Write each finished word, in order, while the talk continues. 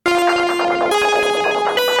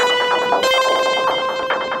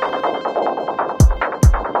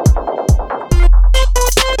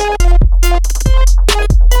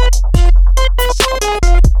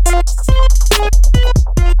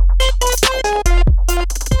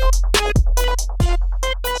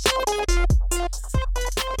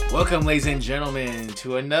ladies and gentlemen,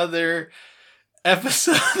 to another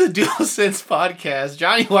episode of the Dual Sense Podcast.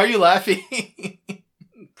 Johnny, why are you laughing?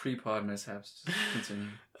 Pre-pod mishaps. Continue.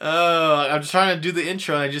 I'm just trying to do the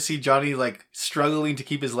intro and I just see Johnny like struggling to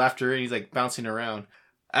keep his laughter and he's like bouncing around.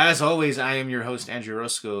 As always, I am your host, Andrew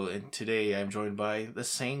Roscoe, and today I'm joined by the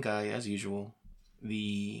same guy as usual,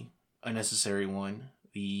 the unnecessary one,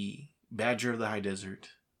 the badger of the high desert,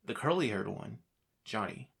 the curly-haired one,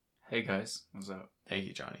 Johnny. Hey guys, what's up? Thank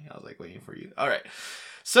you, Johnny. I was like waiting for you. All right.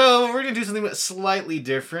 So we're going to do something slightly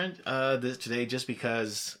different today just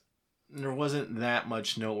because there wasn't that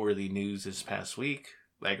much noteworthy news this past week.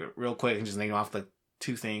 Like, real quick, I can just name off like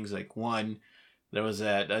two things. Like, one, there was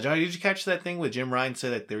that... Johnny, did you catch that thing with Jim Ryan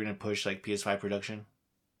said that they were going to push like PS5 production?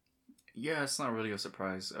 Yeah, it's not really a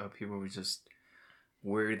surprise. People were just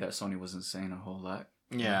worried that Sony wasn't saying a whole lot.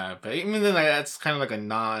 Yeah, but even then, like, that's kind of like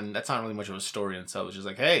that's not really much of a story in itself. It's just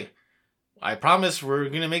like, hey, I promise we're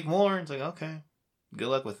going to make more. It's like, okay, good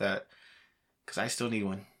luck with that. Because I still need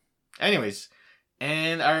one. Anyways,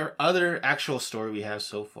 and our other actual story we have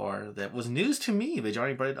so far that was news to me, but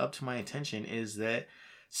Johnny brought it up to my attention, is that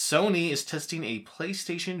Sony is testing a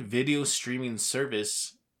PlayStation video streaming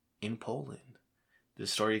service in Poland.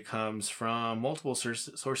 This story comes from multiple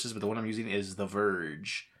sources, but the one I'm using is The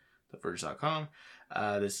Verge. TheVerge.com.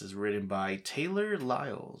 This is written by Taylor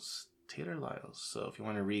Lyles. So if you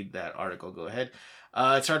want to read that article, go ahead.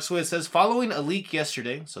 It starts with, it says, following a leak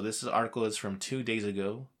yesterday, so this article is from 2 days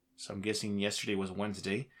ago, so I'm guessing yesterday was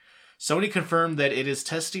Wednesday, Sony confirmed that it is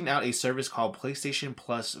testing out a service called PlayStation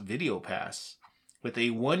Plus Video Pass, with a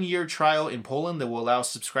 1-year trial in Poland that will allow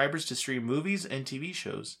subscribers to stream movies and TV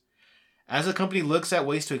shows. As the company looks at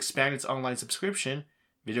ways to expand its online subscription,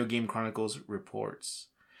 Video Game Chronicles reports.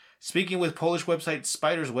 Speaking with Polish website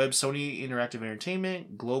Spider's Web, Sony Interactive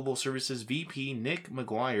Entertainment Global Services VP Nick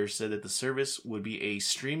McGuire said that the service would be a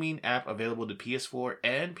streaming app available to PS4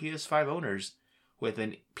 and PS5 owners with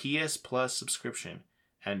an PS Plus subscription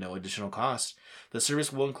at no additional cost. The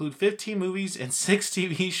service will include 15 movies and 6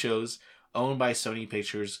 TV shows owned by Sony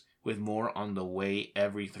Pictures, with more on the way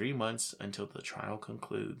every 3 months until the trial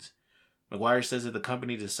concludes. McGuire says that the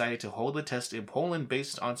company decided to hold the test in Poland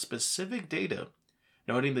based on specific data,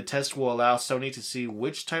 noting the test will allow Sony to see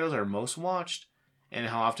which titles are most watched and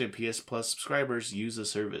how often PS Plus subscribers use the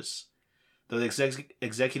service. Though the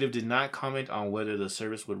executive did not comment on whether the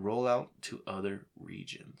service would roll out to other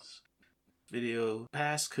regions. Video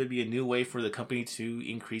Pass could be a new way for the company to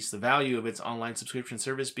increase the value of its online subscription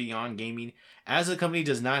service beyond gaming, as the company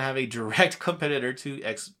does not have a direct competitor to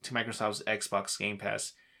Microsoft's Xbox Game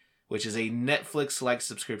Pass, which is a Netflix-like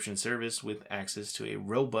subscription service with access to a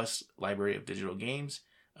robust library of digital games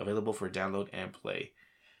available for download and play.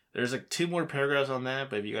 There's like 2 more paragraphs on that,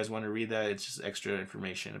 but if you guys want to read that, it's just extra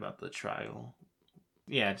information about the trial.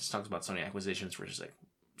 Yeah, it just talks about Sony acquisitions for just like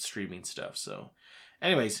streaming stuff. So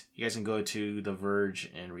anyways, you guys can go to The Verge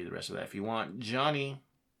and read the rest of that if you want. Johnny,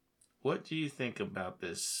 what do you think about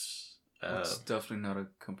this? It's definitely not a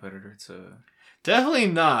competitor to... Definitely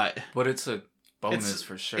not. But it's a bonus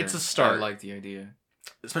for sure. It's a start. I like the idea.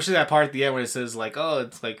 Especially that part at the end when it says like, oh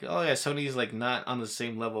yeah, Sony's like not on the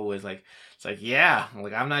same level with like, it's like, yeah,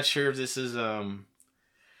 like I'm not sure if this is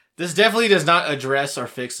this definitely does not address or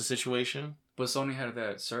fix the situation. But Sony had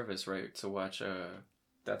that service, right, to watch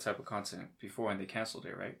that type of content before, and they canceled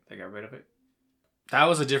it, right? They got rid of it. That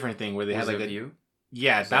was a different thing where they had like a View.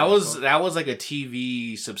 Yeah, that was like a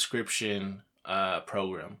TV subscription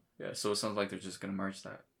program. Yeah, so it sounds like they're just gonna merge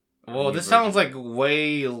that. Well, this sounds like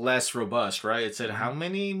way less robust, right? It said how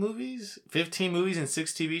many movies? 15 movies and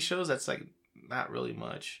 6 TV shows? That's like not really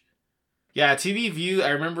much. Yeah, TV View, I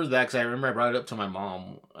remember that because I brought it up to my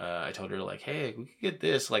mom. I told her like, hey, we could get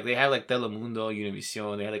this. Like they had like Telemundo,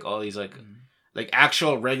 Univision, they had like all these like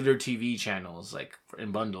actual regular TV channels like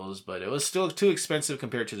in bundles, but it was still too expensive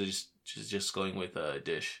compared to just going with a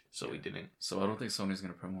Dish, so we didn't. So I don't think Sony's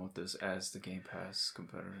going to promote this as the Game Pass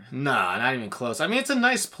competitor. Nah, not even close. I mean, it's a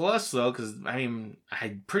nice plus, though, because, I mean,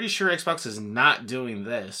 I'm pretty sure Xbox is not doing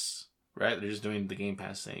this, right? They're just doing the Game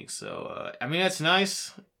Pass thing, so, I mean, that's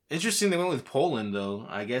nice. Interesting they went with Poland, though.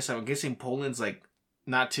 I'm guessing Poland's, like,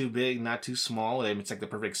 not too big, not too small. I mean, it's, like, the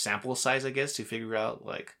perfect sample size, I guess, to figure out,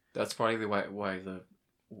 like... That's probably why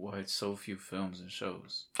it's so few films and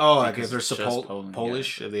shows. Oh, like if they're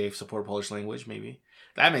Polish, yeah. If they support Polish language, maybe.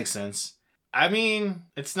 That makes sense. I mean,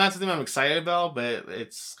 it's not something I'm excited about, but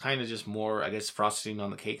it's kind of just more, I guess, frosting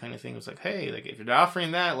on the cake kind of thing. It's like, hey, like if you're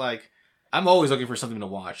offering that, like, I'm always looking for something to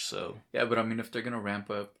watch, so. Yeah, but I mean, if they're going to ramp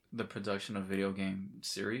up the production of video game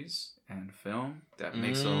series and film, that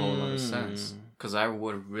makes a whole lot of sense. Because I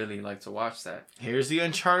would really like to watch that. Here's the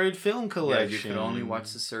Uncharted film collection. Yeah, you can only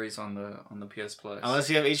watch the series on the PS Plus. Unless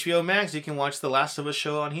you have HBO Max, you can watch the Last of Us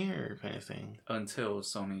show on here, kind of thing. Until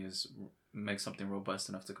Sony makes something robust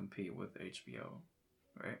enough to compete with HBO,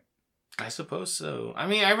 right? I suppose so. I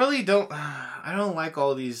mean, I really don't. I don't like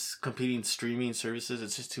all these competing streaming services.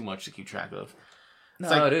 It's just too much to keep track of. No,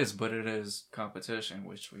 like, it is, but it is competition,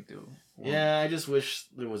 which we do. Yeah, I just wish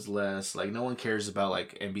there was less. Like, no one cares about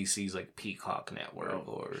like NBC's like Peacock Network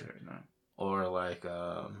or like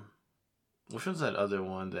which one's that other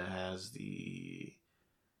one that has the?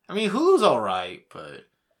 I mean, Hulu's all right, but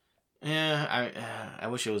yeah, I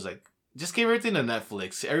wish it was like just give everything to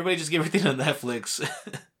Netflix. Everybody just give everything to Netflix.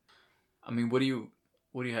 I mean, what do you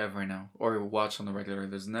have right now, or watch on the regular?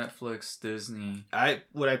 There's Netflix, Disney.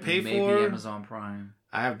 What I pay maybe for Amazon Prime.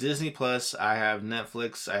 I have Disney Plus. I have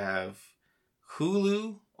Netflix. I have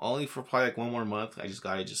Hulu. Only for probably like one more month. I just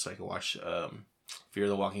got it just so I can watch Fear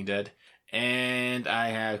the Walking Dead, and I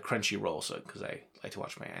have Crunchyroll, so because I like to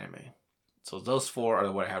watch my anime. So those 4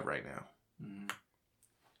 are what I have right now.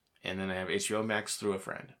 And then I have HBO Max through a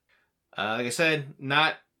friend. Like I said,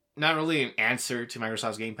 not really an answer to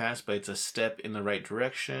Microsoft's Game Pass, but it's a step in the right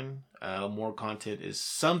direction. More content is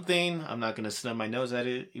something. I'm not going to snub my nose at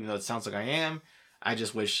it, even though it sounds like I am. I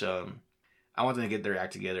just wish I want them to get their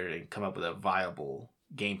act together and come up with a viable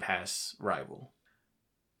Game Pass rival.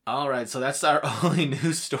 All right, so that's our only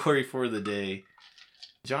news story for the day.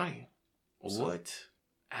 Johnny, what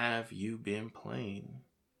have you been playing?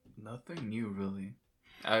 Nothing new, really.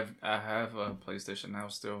 I have a PlayStation Now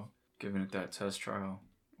still, giving it that test trial.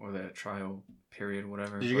 Or that trial period,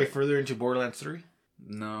 whatever. Did you get further into Borderlands 3?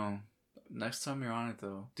 No. Next time you're on it,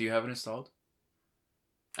 though. Do you have it installed?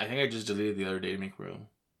 I think I just deleted the other day to make room.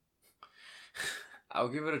 I'll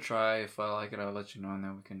give it a try. If I like it, I'll let you know, and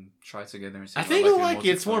then we can try together and see. I think you'll like it.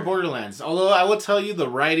 It's more Borderlands. Although I will tell you, the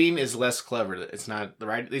writing is less clever. It's not the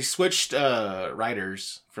right. They switched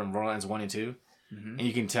writers from Borderlands 1 and 2, and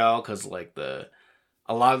you can tell because like a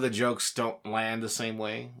lot of the jokes don't land the same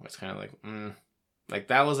way. It's kind of like, Like,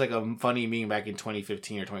 that was, like, a funny meme back in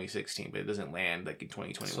 2015 or 2016, but it doesn't land, like, in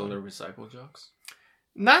 2021. So they're recycled jokes?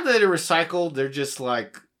 Not that they're recycled. They're just,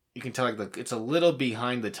 like, you can tell, like, it's a little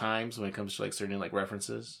behind the times when it comes to, like, certain, like,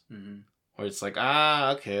 references. Mm-hmm. Where it's like,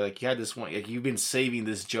 okay, like, you had this one, like, you've been saving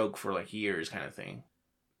this joke for, like, years kind of thing.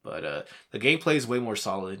 But the gameplay is way more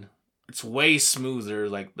solid. It's way smoother.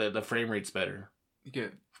 Like, the frame rate's better. You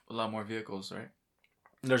get a lot more vehicles, right?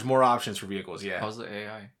 There's more options for vehicles, yeah. How's the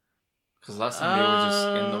AI? Because last time they were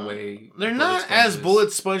just in the way. They're not as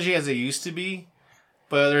bullet spongy as they used to be,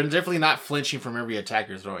 but they're definitely not flinching from every attack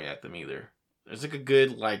you're throwing at them either. There's like a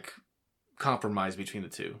good like compromise between the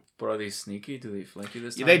two. But are they sneaky? Do they flank you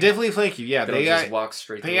this time? They definitely flank you. Yeah, they just walk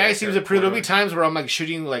straight. The AI seems to prove. There'll be times where I'm like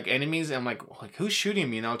shooting like enemies, and I'm like who's shooting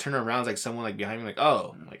me? And I'll turn around, like someone like behind me, like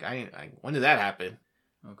like I when did that happen?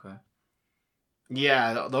 Okay.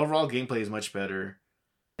 Yeah, the overall gameplay is much better.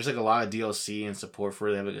 There's like a lot of DLC and support for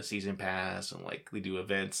it. They have like a season pass and like we do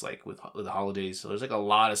events like with the holidays. So there's like a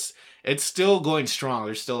lot of. It's still going strong.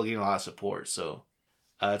 There's still getting a lot of support. So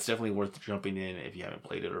it's definitely worth jumping in if you haven't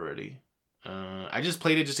played it already. I just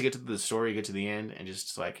played it just to get to the story, get to the end, and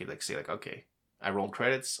just so I could like say like, okay, I rolled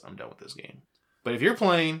credits. I'm done with this game. But if you're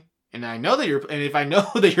playing, and I know that if I know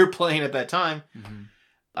that you're playing at that time,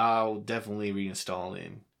 I'll definitely reinstall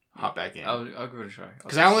and hop back in. I'll give it a try.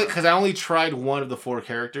 Because I only tried one of the 4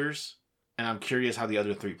 characters, and I'm curious how the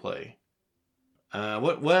other 3 play.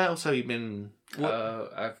 What else have you been?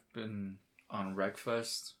 I've been on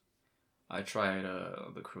Wreckfest. I tried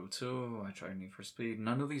The Crew 2. I tried Need for Speed.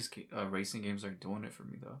 None of these racing games are doing it for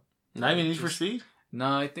me though. Not even Need for Speed?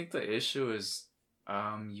 No, I think the issue is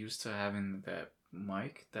I'm used to having that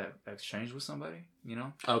mic, that exchange with somebody, you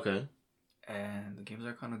know? Okay. And the games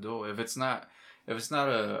are kind of dull. If it's not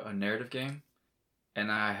a narrative game,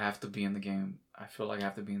 and I have to be in the game, I feel like I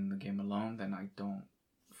have to be in the game alone, then I don't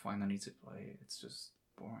find the need to play it. It's just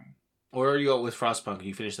boring. Where are you at with Frostpunk?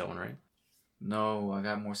 You finished that one, right? No, I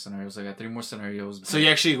got more scenarios. I got 3 more scenarios. So you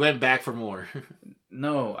actually went back for more?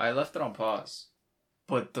 No, I left it on pause.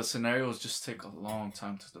 But the scenarios just take a long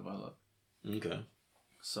time to develop. Okay.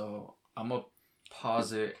 So I'm going to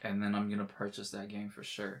pause it, and then I'm going to purchase that game for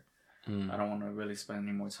sure. I don't want to really spend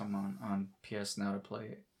any more time on PS Now to play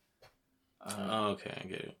it. Okay, I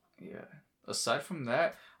get it. Yeah. Aside from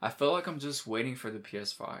that, I feel like I'm just waiting for the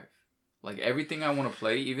PS5. Like, everything I want to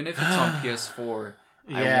play, even if it's on PS4,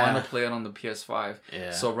 I want to play it on the PS5.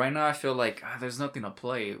 Yeah. So right now I feel like there's nothing to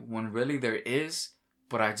play, when really there is,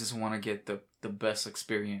 but I just want to get the best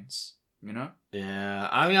experience, you know? Yeah.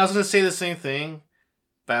 I mean, I was going to say the same thing.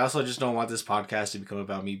 But I also just don't want this podcast to become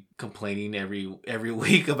about me complaining every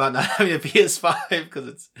week about not having a PS5 because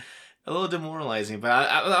it's a little demoralizing. But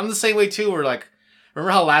I'm the same way too. Where like,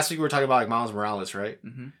 remember how last week we were talking about like Miles Morales, right?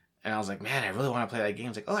 Mm-hmm. And I was like, man, I really want to play that game.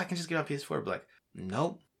 It's like, oh, I can just get on PS4. But like,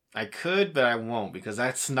 nope, I could, but I won't because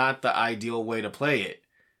that's not the ideal way to play it.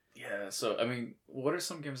 Yeah. So I mean, what are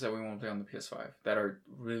some games that we want to play on the PS5 that are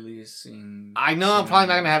releasing? I know I'm probably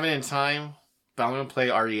not gonna have it in time. But I'm gonna play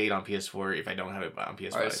RE8 on PS4 if I don't have it on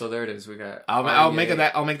PS5. All right, so there it is. We got. I'll make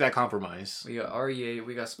that compromise. We got RE8.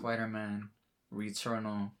 We got Spider-Man,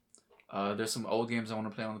 Returnal. There's some old games I want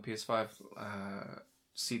to play on the PS5.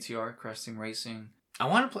 CTR, Crash Team Racing. I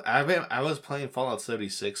want to play. I was playing Fallout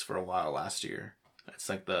 76 for a while last year. It's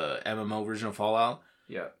like the MMO version of Fallout.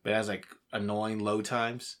 Yeah. But it has like annoying load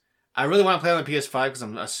times. I really want to play on the PS5 because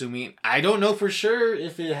I'm assuming I don't know for sure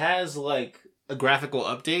if it has like a graphical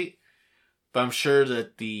update. But I'm sure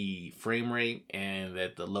that the frame rate and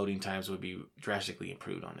that the loading times would be drastically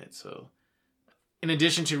improved on it. So, in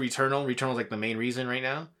addition to Returnal is like the main reason right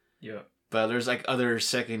now. Yeah. But there's like other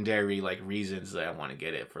secondary like reasons that I want to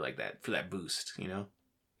get it for like that boost, you know?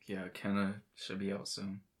 Yeah, Kenna should be out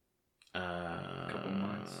soon. A couple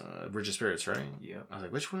months. Bridge of Spirits, right? Yeah. I was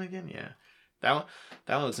like, which one again? Yeah, that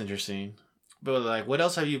one looks interesting. But like, what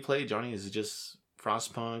else have you played, Johnny? Is it just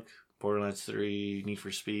Frostpunk, Borderlands 3, Need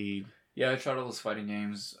for Speed? Yeah, I tried all those fighting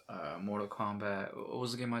games. Mortal Kombat. What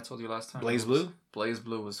was the game I told you last time? BlazBlue?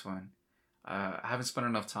 BlazBlue was fun. I haven't spent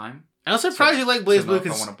enough time. I'm surprised you like BlazBlue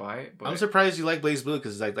because I want to buy it. But I'm surprised you like BlazBlue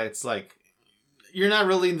because like that's like you're not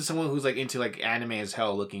really into someone who's like into like anime as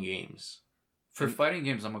hell looking games. For fighting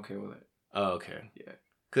games, I'm okay with it. Oh, okay. Yeah.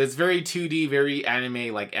 Because it's very 2D, very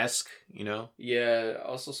anime like esque, you know. Yeah.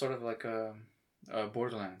 Also, sort of like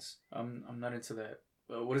Borderlands. I'm not into that.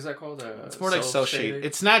 What is that called? It's more like cell shaded.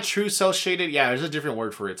 It's not true cell shaded. Yeah, there's a different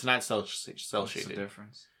word for it. It's not cell shaded. What's the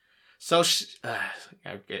difference?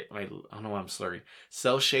 I don't know why I'm slurring.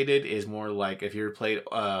 Cell shaded is more like if you ever played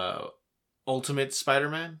Ultimate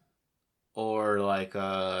Spider-Man, or like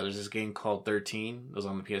there's this game called 13. It was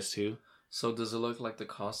on the PS2. So does it look like the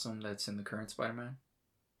costume that's in the current Spider-Man?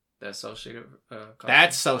 That cell shaded.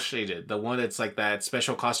 That's cell shaded. The one that's like that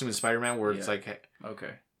special costume in Spider-Man where it's like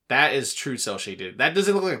okay. That is true cell shaded. That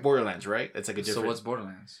doesn't look like Borderlands, right? It's like a different. So what's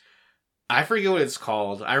Borderlands? I forget what it's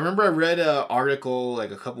called. I remember I read an article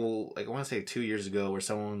like I want to say 2 years ago where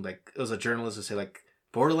someone like it was a journalist who said like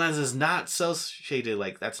Borderlands is not cell shaded.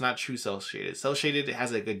 Like that's not true cell shaded. Cell shaded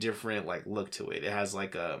has like a different like look to it. It has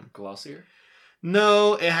like glossier.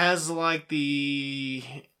 No, it has like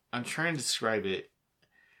I'm trying to describe it.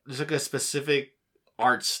 There's like a specific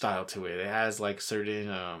art style to it. It has like certain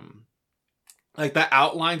like the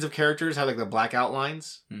outlines of characters have like the black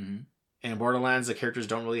outlines. Mm-hmm. And Borderlands, the characters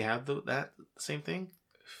don't really have that same thing.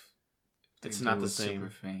 It's not the same. Super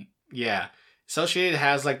faint. Yeah. Cell shaded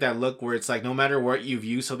has like that look where it's like no matter what you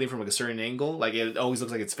view something from like a certain angle, like it always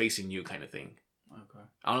looks like it's facing you kind of thing. Okay.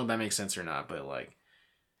 I don't know if that makes sense or not, but like,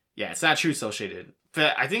 yeah, it's not true cell shaded.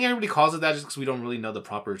 But I think everybody calls it that just because we don't really know the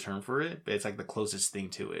proper term for it. But it's like the closest thing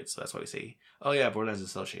to it, so that's why we say, "Oh yeah, Borderlands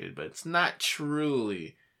is cell shaded," but it's not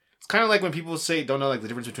truly. It's kind of like when people say don't know like the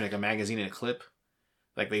difference between like a magazine and a clip.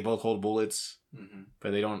 Like they both hold bullets,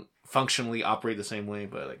 but they don't functionally operate the same way.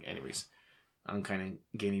 But like, anyways, I'm kind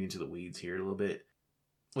of getting into the weeds here a little bit.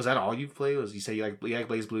 Was that all you've played? Was you say you like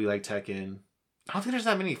BlazBlue, you like Tekken? I don't think there's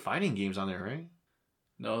that many fighting games on there, right?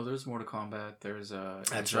 No, there's Mortal Kombat. There's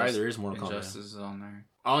That's right, there is Mortal Kombat. Injustice is on there.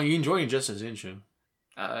 Oh, you enjoy Injustice, didn't you?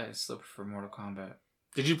 I still prefer Mortal Kombat.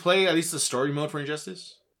 Did you play at least the story mode for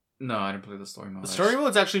Injustice? No, I didn't play the story mode. The story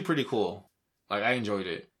mode's actually pretty cool. Like I enjoyed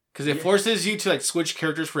it. Because it forces you to like switch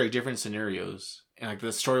characters for like different scenarios, and like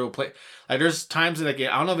the story will play. Like there's times in like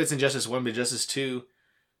I don't know if it's Injustice 1, but Injustice 2,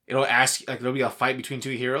 it'll ask like there'll be a fight between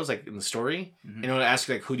two heroes like in the story, and it'll ask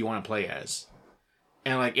you like who do you want to play as,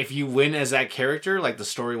 and like if you win as that character, like the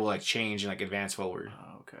story will like change and like advance forward.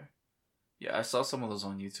 Oh, okay. Yeah, I saw some of those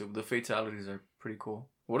on YouTube. The fatalities are pretty cool.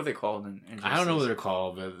 What are they called in Injustice? I don't know what they're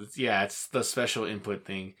called, but it's the special input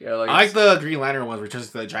thing. Yeah, like I like the Green Lantern ones where it turns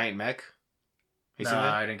into the giant mech.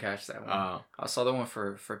 Nah, I didn't catch that one. I saw the one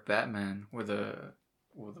for Batman where the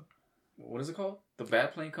what is it called? The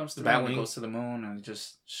bat plane comes to the moon, goes to the moon and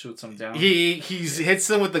just shoots them down. He hits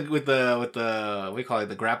them with the what do you call it,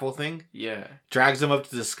 the grapple thing? Yeah. Drags them up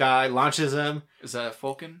to the sky, launches them. Is that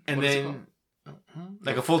Falcon? And then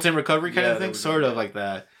like a full-time recovery kind of thing, sort of like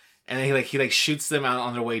that. And then he shoots them out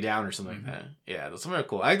on their way down or something like that. Yeah, some are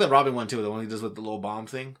cool. I like the Robin one too, the one he does with the little bomb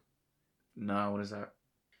thing. No, what is that?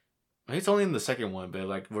 It's only in the second one, but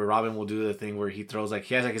like where Robin will do the thing where he throws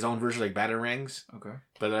he has his own version of batarangs. Okay.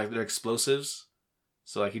 But they're explosives.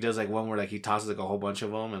 So like he does like one where like he tosses like a whole bunch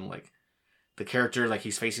of them, and like the character like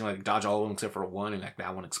he's facing like dodge all of them except for one, and like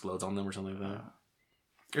that one explodes on them or something like that.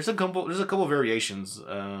 There's a couple variations.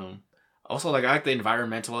 Also like I like the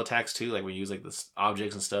environmental attacks too, like when you use like the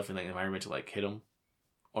objects and stuff in the environment to like hit them,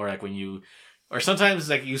 or like when you, or sometimes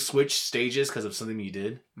like you switch stages because of something you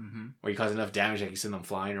did, where you cause enough damage like you send them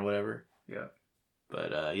flying or whatever. Yeah.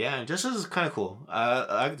 But yeah, this is kind of cool.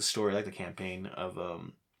 I like the story, I like the campaign of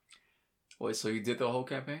Wait, so you did the whole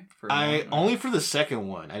campaign? Only for the second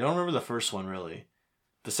one. I don't remember the first one really.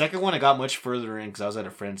 The second one I got much further in because I was at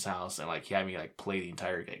a friend's house and like he had me like play the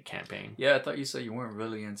entire campaign. Yeah, I thought you said you weren't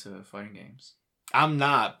really into fighting games. I'm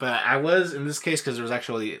not, but I was in this case because there was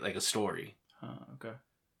actually like a story. Okay.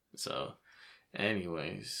 So,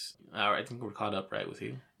 anyways, all right, I think we're caught up, right, with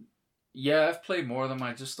you? Yeah, I've played more of them.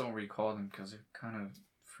 I just don't recall them because they're kind of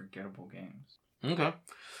forgettable games. Okay.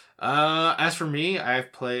 As for me,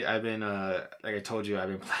 I've been like I told you, I've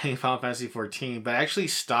been playing Final Fantasy 14, but I actually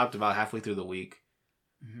stopped about halfway through the week.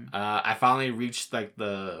 I finally reached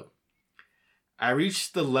the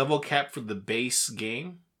level cap for the base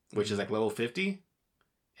game, which is like level 50.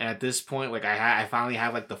 And at this point, like I finally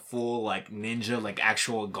have like the full like ninja like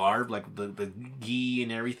actual garb, like the gi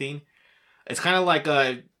and everything. It's kind of like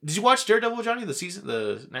did you watch Daredevil, Johnny,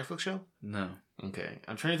 the Netflix show? No. Okay.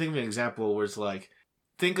 I'm trying to think of an example where it's like,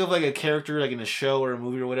 think of like a character like in a show or a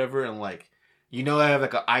movie or whatever, and like, you know, they have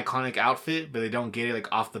like an iconic outfit, but they don't get it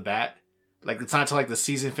like off the bat. Like it's not until like the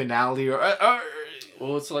season finale or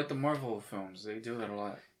well, it's like the Marvel films. They do that a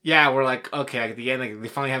lot. Yeah, we're like, okay, at the end, like they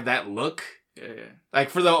finally have that look. Yeah. Like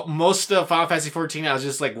for the most of Final Fantasy 14, I was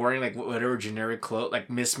just like wearing like whatever generic clothes, like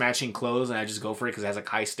mismatching clothes, and I just go for it because it has like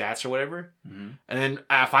high stats or whatever. And then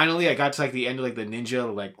finally, I got to like the end of like the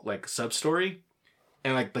ninja like sub story,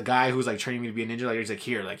 and like the guy who's like training me to be a ninja, like he's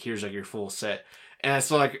like here's like your full set, and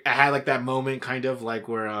so like I had like that moment kind of like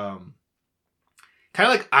where kind of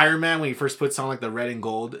like Iron Man when he first puts on like the red and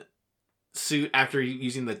gold suit after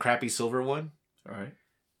using the crappy silver one. All right.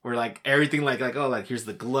 Where like everything like oh like here's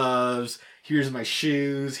the gloves, here's my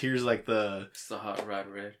shoes, here's like it's the hot rod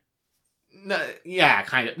red. No, yeah,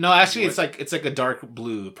 kind of. No, actually, it's like a dark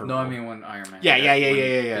blue purple. No, I mean when Iron Man. Yeah.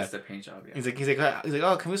 It's the paint job. Yeah. He's like,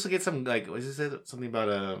 oh, can we also get some like what is it? Something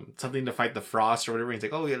about something to fight the frost or whatever. He's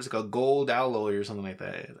like, oh, yeah, it's like a gold alloy or something like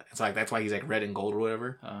that. It's like that's why he's like red and gold or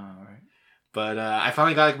whatever. Oh, right. But I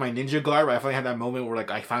finally got like my ninja garb. I finally had that moment where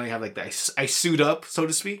like I finally have like I suit up, so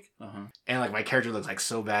to speak, and like my character looks like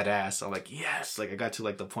so badass. I'm like, yes, like I got to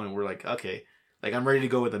like the point where like okay, like I'm ready to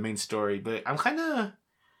go with the main story. But I'm kind of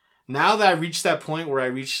now that I reached that point where I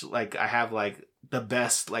have like the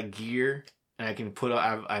best like gear and I can put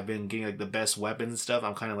I've been getting like the best weapons and stuff.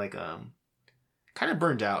 I'm kind of like kind of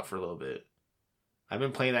burned out for a little bit. I've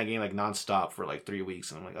been playing that game like nonstop for like 3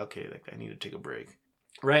 weeks, and I'm like, okay, like I need to take a break.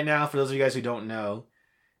 Right now, for those of you guys who don't know,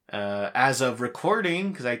 as of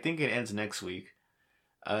recording, because I think it ends next week,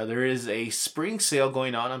 there is a spring sale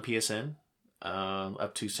going on PSN,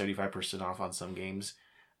 up to 75% off on some games.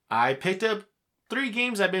 I picked up 3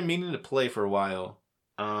 games I've been meaning to play for a while.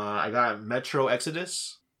 I got Metro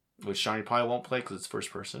Exodus, which Johnny probably won't play because it's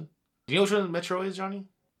first person. Do you know which one Metro is, Johnny?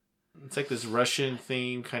 It's like this Russian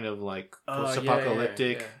theme, kind of like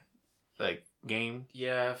post-apocalyptic, like game.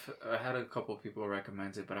 Yeah, I had a couple of people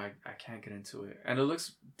recommend it, but I can't get into it. And it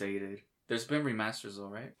looks dated. There's been remasters though,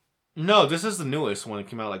 right? No, this is the newest one. It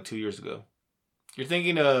came out like 2 years ago. You're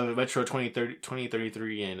thinking of Metro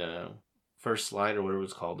 2033 and First Light or whatever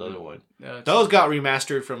it's called, the other one. Yeah, those got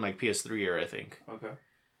remastered from like PS3 era, I think. Okay.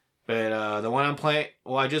 But the one I'm playing,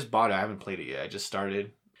 well, I just bought it. I haven't played it yet. I just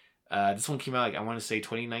started. This one came out like I want to say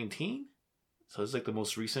 2019. So it's like the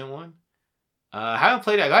most recent one. I haven't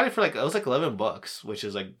played it. I got it for like, it was like $11, which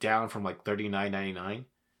is like down from like $39.99.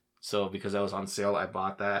 So because I was on sale, I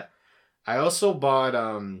bought that. I also bought,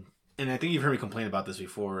 and I think you've heard me complain about this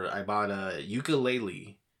before. I bought a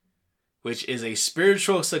Yooka-Laylee, which is a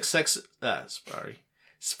spiritual successor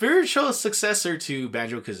to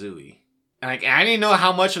Banjo-Kazooie. And like, I didn't know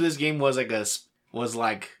how much of this game was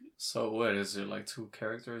like. So what is it, like 2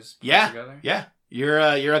 characters put together? Yeah. You're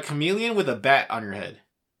a chameleon with a bat on your head.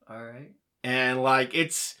 All right. And like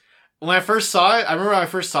when I first saw it, I remember when I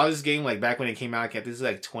first saw this game like back when it came out. This is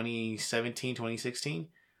like 2017, 2016.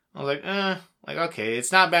 I was like, okay,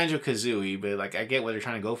 it's not Banjo-Kazooie, but like I get what they're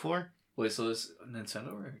trying to go for. Wait, so it's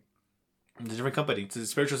Nintendo or? It's a different company. It's a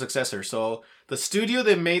spiritual successor. So the studio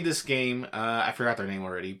that made this game, I forgot their name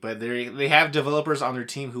already, but they have developers on their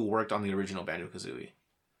team who worked on the original Banjo-Kazooie.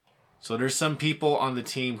 So there's some people on the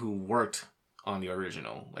team who worked on the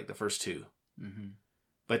original, like the first 2. Mm-hmm.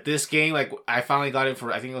 But this game, like I finally got it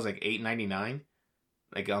for I think it was like $8.99.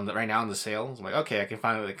 like right now on the sale. I'm like, okay, I can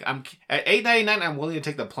find it. Like I'm at $8.99. I'm willing to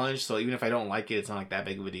take the plunge. So even if I don't like it, it's not like that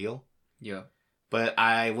big of a deal. Yeah. But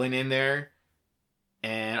I went in there,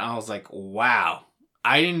 and I was like, wow.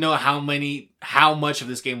 I didn't know how much of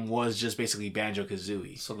this game was just basically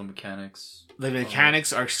Banjo-Kazooie. So the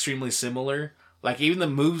mechanics are extremely similar. Like even the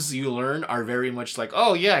moves you learn are very much like,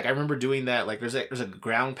 oh yeah, like, I remember doing that. Like there's a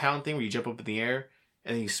ground pound thing where you jump up in the air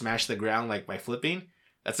and then you smash the ground like by flipping.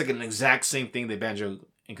 That's like an exact same thing that Banjo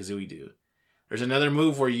and Kazooie do. There's another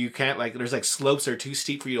move where you can't like there's like slopes that are too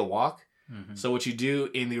steep for you to walk. Mm-hmm. So what you do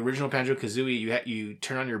in the original Banjo-Kazooie, you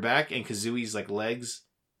turn on your back and Kazooie's like legs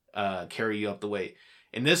carry you up the way.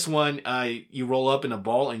 In this one, you roll up in a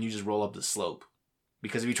ball and you just roll up the slope.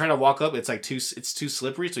 Because if you try to walk up, it's too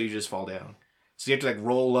slippery, so you just fall down. So you have to like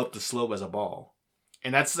roll up the slope as a ball.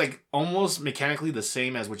 And that's like almost mechanically the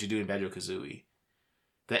same as what you do in Banjo-Kazooie.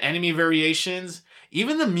 The enemy variations,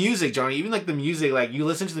 even the music, Johnny, even like the music, like you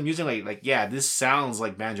listen to the music, like yeah, this sounds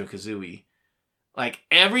like Banjo-Kazooie. Like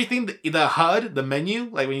everything, the HUD, the menu,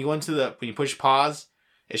 like when you push pause,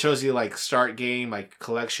 it shows you like start game, like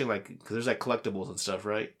collection, like because there's like collectibles and stuff,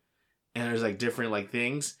 right? And there's like different like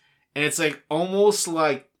things, and it's like almost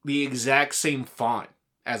like the exact same font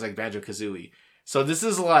as like Banjo-Kazooie. So this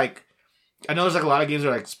is like, I know there's like a lot of games that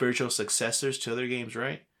are like spiritual successors to other games,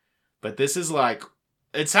 right? But this is like,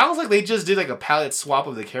 it sounds like they just did like a palette swap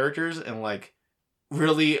of the characters and like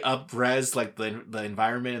really up-res like the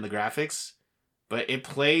environment and the graphics. But it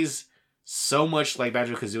plays so much like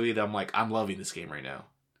Banjo-Kazooie that I'm like, I'm loving this game right now.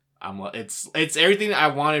 It's everything I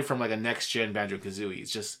wanted from like a next gen Banjo-Kazooie.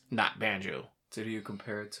 It's just not Banjo. Did you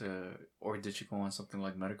compare it to, or did you go on something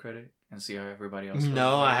like Metacritic and see how everybody else?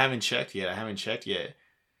 No, I haven't checked yet.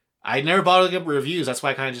 I never bothered up reviews. That's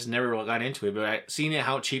why I kind of just never got into it. But I seen it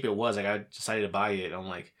how cheap it was. Like I decided to buy it. I'm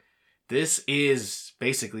like, this is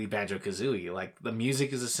basically Banjo-Kazooie. Like the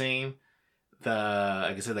music is the same.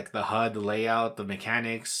 Like I said, like the HUD, the layout, the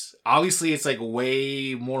mechanics. Obviously, it's like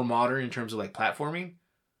way more modern in terms of like platforming.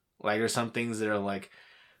 Like there's some things that are like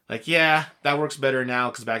yeah, that works better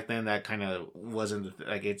now because back then that kind of wasn't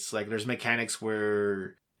like it's like there's mechanics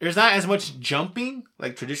where there's not as much jumping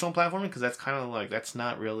like traditional platforming because that's kind of like that's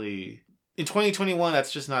not really in 2021.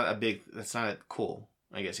 That's not cool.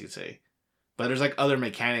 I guess you could say, but there's like other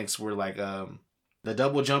mechanics where like the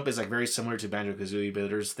double jump is like very similar to Banjo-Kazooie, but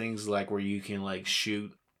there's things like where you can like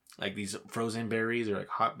shoot like these frozen berries or like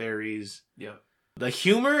hot berries. Yeah. The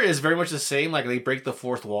humor is very much the same. Like they break the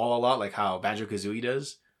fourth wall a lot, like how Banjo-Kazooie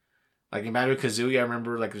does. Like in Banjo-Kazooie, I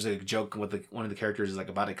remember like there's like a joke with one of the characters is like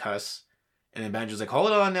about to cuss, and then Banjo's like,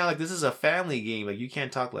 "Hold on now, like this is a family game, like you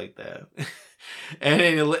can't talk like that." And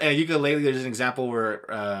Yooka-Laylee, there's an example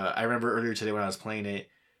where I remember earlier today when I was playing it,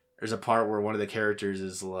 there's a part where one of the characters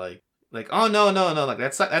is like, "Oh no, like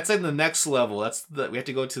that's in the next level. We have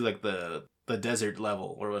to go to like the desert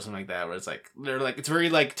level or something like that." Where it's like they're like it's very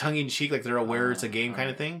like tongue in cheek, like they're aware it's a game kind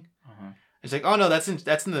of thing. It's like, oh no, that's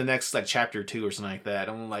in the next like chapter 2 or something like that.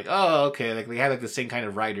 And I'm like, oh okay, like they have like the same kind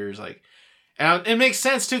of writers, like, and it makes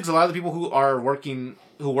sense too because a lot of the people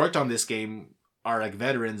who worked on this game are like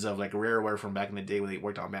veterans of like Rareware from back in the day when they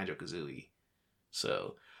worked on Banjo-Kazooie.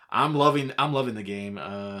 So I'm loving the game.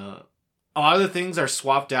 A lot of the things are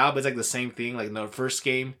swapped out, but it's like the same thing. Like in the first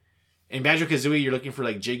game, in Banjo-Kazooie, you're looking for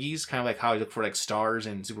like jiggies, kind of like how you look for like stars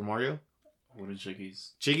in Super Mario. What are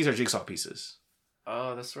jiggies? Jiggies are jigsaw pieces.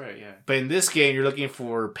 Oh, that's right, yeah. But in this game, you're looking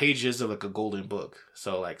for pages of like a golden book.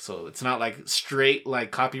 So it's not like straight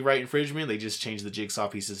like copyright infringement. They just change the jigsaw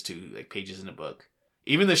pieces to like pages in a book.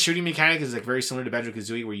 Even the shooting mechanic is like very similar to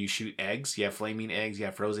Banjo-Kazooie, where you shoot eggs. You have flaming eggs, you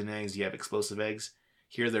have frozen eggs, you have explosive eggs.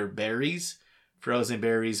 Here they're berries, frozen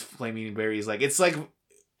berries, flaming berries. Like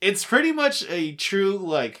it's pretty much a true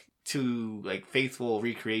like to like faithful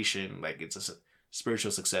recreation. Like it's a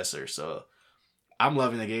spiritual successor. So I'm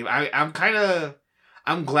loving the game.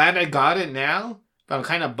 I'm glad I got it now, but I'm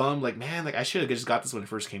kind of bummed. Like, man, like I should have just got this when it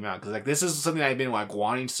first came out because like this is something I've been like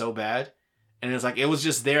wanting so bad, and it's like it was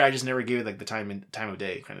just there. I just never gave it like the time of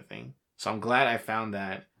day kind of thing. So I'm glad I found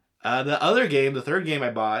that. The third game I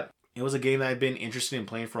bought, it was a game that I've been interested in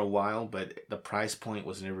playing for a while, but the price point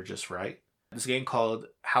was never just right. This game called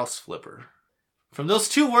House Flipper. From those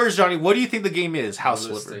two words, Johnny, what do you think the game is? House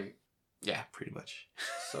Flipper. Yeah, pretty much.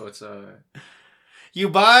 So it's You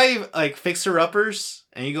buy like fixer-uppers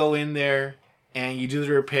and you go in there and you do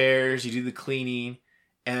the repairs, you do the cleaning,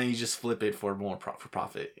 and then you just flip it for more for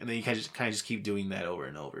profit. And then you kind of just keep doing that over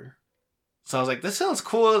and over. So I was like, this sounds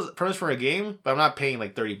cool as premise for a game, but I'm not paying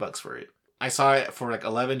like $30 for it. I saw it for like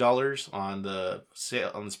 $11 on the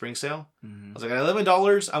sale, on the spring sale. Mm-hmm. I was like, at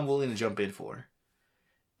 $11, I'm willing to jump in for.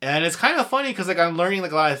 And it's kind of funny because like I'm learning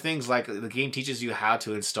like a lot of things. Like the game teaches you how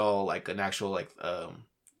to install like an actual like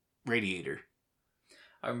radiator.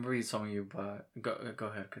 I remember you told me you bought. Go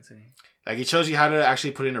ahead, continue. Like it shows you how to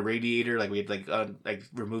actually put in a radiator. Like we had like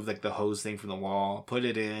remove like the hose thing from the wall, put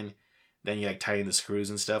it in, then you like tighten the screws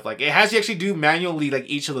and stuff. Like it has you actually do manually like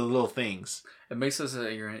each of the little things. It makes us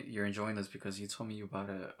you're enjoying this because you told me you bought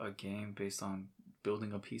a game based on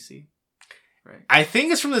building a PC, right? I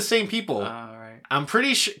think it's from the same people. All right. I'm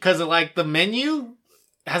pretty sure because like the menu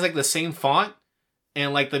has like the same font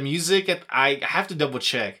and like the music. I have to double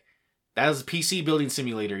check. That was PC Building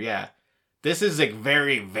Simulator, yeah. This is like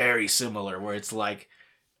very, very similar where it's like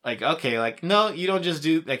okay, like no, you don't just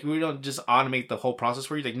do like we don't just automate the whole process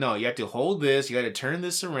for you. Like no, you have to hold this, you got to turn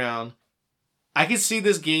this around. I could see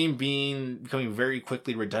this game becoming very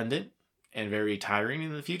quickly redundant and very tiring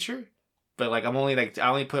in the future. But like I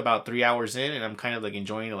only put about 3 hours in and I'm kind of like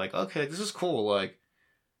enjoying it. Like okay, this is cool. Like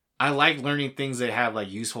I like learning things that have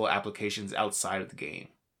like useful applications outside of the game,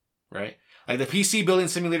 right? Like the PC Building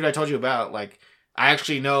Simulator I told you about, like I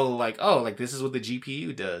actually know like oh like this is what the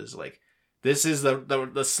GPU does. Like this is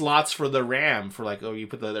the slots for the RAM for like you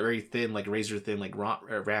put the very thin like razor thin like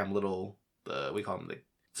RAM little we call them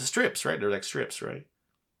the strips, right? They're like strips, right?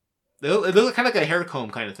 They look kind of like a hair comb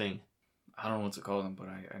kind of thing. I don't know what to call them, but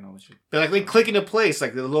I know what you. They're like they click into place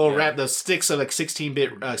like the little RAM, the sticks of like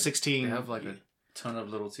 16-bit 16. They have like a ton of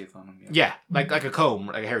little teeth on them. Yeah, like a comb,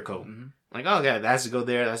 like a hair comb. Mm-hmm. Like oh yeah, that has to go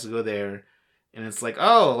there, that has to go there. And it's like,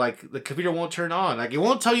 oh, like, the computer won't turn on. Like, it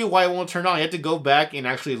won't tell you why it won't turn on. You have to go back and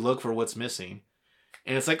actually look for what's missing.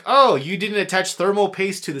 And it's like, oh, you didn't attach thermal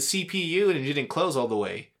paste to the CPU and it didn't close all the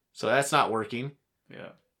way. So that's not working.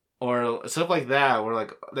 Yeah. Or stuff like that, where,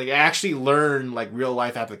 like, they actually learn, like,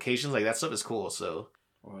 real-life applications. Like, that stuff is cool, so.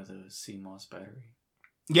 Or the CMOS battery.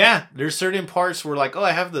 Yeah, there's certain parts where, like, oh,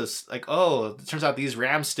 I have this. Like, oh, it turns out these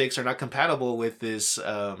RAM sticks are not compatible with this,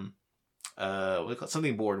 what do you call it?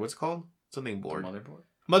 Something board. What's it called? Something board. The motherboard?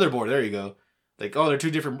 Motherboard, there you go. Like, oh, they're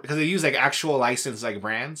two different... Because they use, like, actual licensed, like,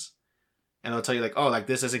 brands. And they'll tell you, like, oh, like,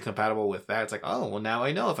 this isn't compatible with that. It's like, oh, well, now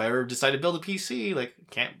I know. If I ever decide to build a PC, like,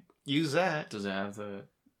 can't use that. Does it have the...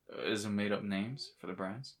 Is it made-up names for the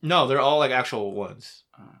brands? No, they're all, like, actual ones.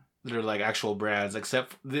 They're, like, actual brands.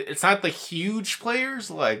 Except... It's not the huge players.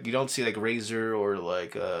 Like, you don't see, like, Razer or,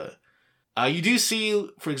 like, you do see,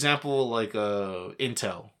 for example, like,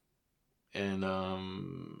 Intel. And,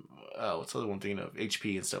 what's the other one thinking of?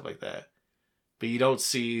 HP and stuff like that. But you don't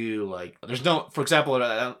see like there's no, for example,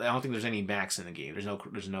 I don't think there's any Macs in the game.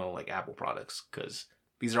 There's no like Apple products because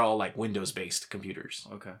these are all like Windows based computers.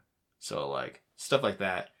 Okay. So like stuff like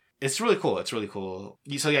that. It's really cool. It's really cool.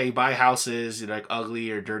 You buy houses, you're like ugly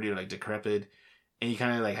or dirty or like decrepit, and you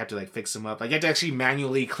kind of like have to like fix them up. Like you have to actually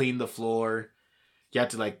manually clean the floor. You have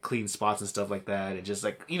to like clean spots and stuff like that, and just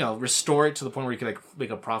like restore it to the point where you can like make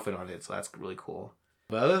a profit on it. So that's really cool.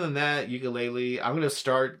 But other than that, Yooka-Laylee, I'm going to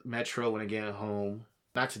start Metro when I get home.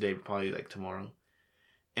 Not today, but probably like tomorrow.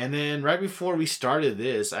 And then right before we started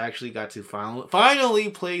this, I actually got to finally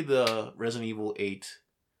play the Resident Evil 8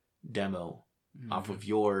 demo off of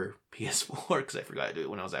your PS4 because I forgot to do it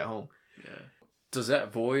when I was at home. Yeah. Does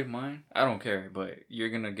that void mine? I don't care, but you're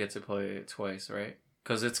going to get to play it twice, right?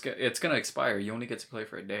 Because it's going to expire. You only get to play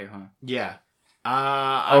for a day, huh? Yeah.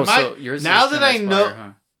 So yours now is that I expire,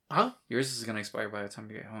 know... Huh? Yours is going to expire by the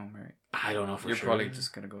time you get home, right? I don't know for You're sure. You're probably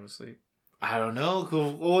just going to go to sleep. I don't know.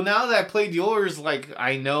 Well, now that I played yours, like,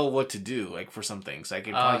 I know what to do, like, for some things. I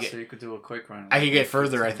could probably so you could do a quick run. I could get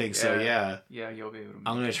further, I think, so, yeah. Yeah, you'll be able to.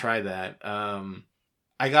 I'm going to try that.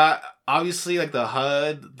 I got, obviously, like, the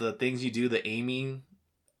HUD, the things you do, the aiming.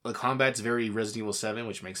 The combat's very Resident Evil 7,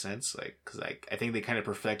 which makes sense. Like, because I think they kind of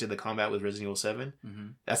perfected the combat with Resident Evil 7. Mm-hmm.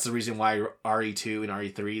 That's the reason why RE2 and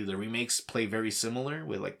RE3, the remakes, play very similar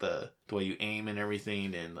with like the way you aim and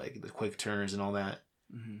everything, and like the quick turns and all that.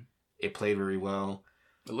 Mm-hmm. It played very well.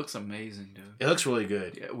 It looks amazing, dude. It looks really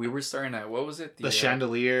good. Yeah, we were starting at what was it? The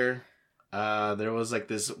chandelier. There was like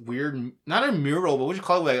this weird, not a mural, but what would you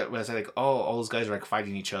call it? When I say like, oh, all those guys are like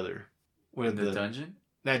fighting each other. In the dungeon.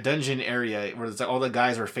 That dungeon area where it's like all the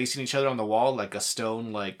guys are facing each other on the wall, like a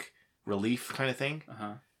stone like relief kind of thing,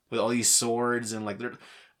 with all these swords and like they're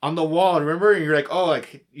on the wall. Remember, and you're like, oh,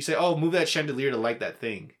 like you say, oh, move that chandelier to light that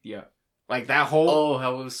thing. Yeah, like that whole. Oh,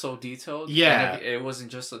 how it was so detailed. Yeah, and it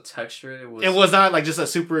wasn't just a texture. It was not like just a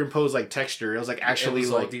superimposed like texture. It was like actually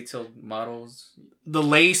like all detailed models. The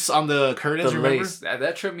lace on the curtains. Remember? Lace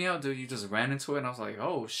that tripped me out, dude. You just ran into it, and I was like,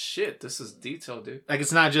 "Oh shit, this is detailed, dude." Like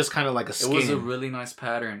it's not just kind of like a skin. It was a really nice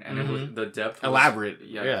pattern, and it was the depth. Elaborate.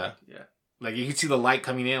 Yeah. Like you could see the light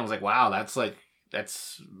coming in. I was like, wow,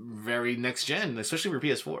 that's very next gen, especially for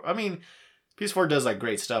PS4. I mean, PS4 does like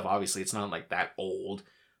great stuff. Obviously, it's not like that old,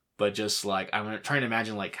 but just like I'm trying to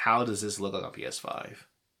imagine like how does this look like on PS5?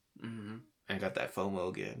 Mm-hmm. I got that FOMO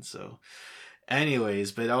again. So,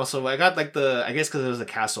 anyways, but also I got like I guess because it was a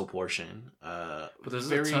castle portion. But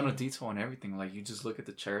there's a ton of detail on everything. Like you just look at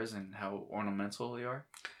the chairs and how ornamental they are.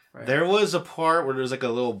 Right? There was a part where there's like a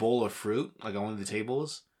little bowl of fruit like on one of the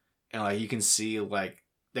tables, and like you can see like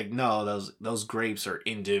no, those grapes are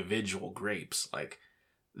individual grapes. Like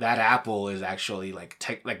that apple is actually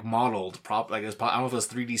like modeled like it's, I don't know if it was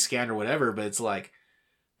 3D scanned or whatever, but it's like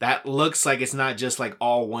that looks like it's not just like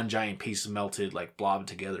all one giant piece melted like blobbed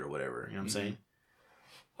together or whatever. You know what I'm saying?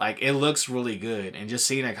 Like it looks really good, and just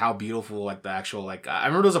seeing like how beautiful like the actual like I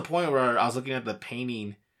remember there was a point where I was looking at the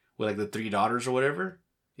painting with like the 3 daughters or whatever.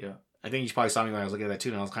 Yeah, I think you probably saw me when I was looking at that too,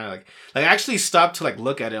 and I was kind of like I actually stopped to like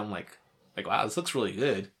look at it. I'm like wow, this looks really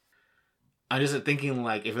good. I'm just thinking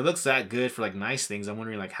like if it looks that good for like nice things, I'm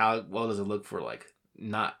wondering like how well does it look for like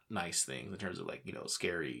not nice things in terms of like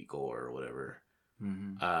scary gore or whatever.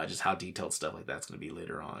 Mm-hmm. Just how detailed stuff like that's gonna be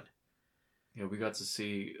later on. Yeah, we got to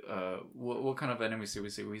see what kind of enemies did we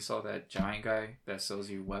see? We saw that giant guy that sells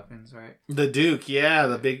you weapons, right? The Duke, yeah,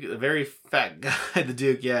 the very fat guy. The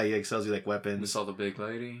Duke, yeah, he sells you like weapons. We saw the big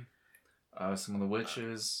lady, some of the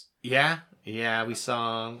witches. Yeah, we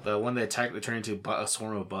saw the one that attacked that turned into a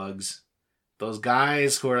swarm of bugs. Those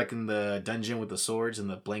guys who are like in the dungeon with the swords and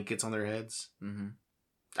the blankets on their heads. Mm-hmm.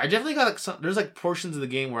 I definitely got like there's like portions of the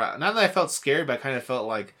game where not that I felt scared, but I kind of felt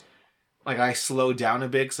like I slowed down a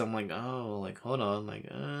bit because I'm like, oh, like hold on, like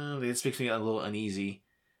this makes me a little uneasy.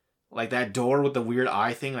 Like that door with the weird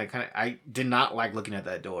eye thing, like I did not like looking at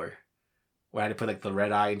that door. Where I had to put like the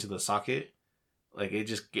red eye into the socket, like it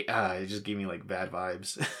just gave me like bad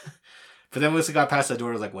vibes. But then once it got past that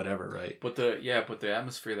door, it was like whatever, right? But the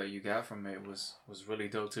atmosphere that you got from it was really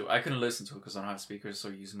dope too. I couldn't listen to it because I don't have speakers, so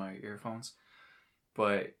I use my earphones.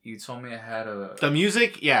 But you told me it had the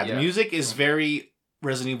music. Yeah, the music is very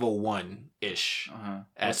Resident Evil 1-ish.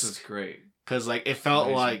 This is great. Cause like it felt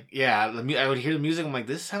like I would hear the music. I'm like,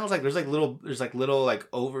 this sounds like there's little like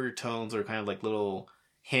overtones or kind of like little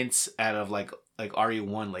hints out of like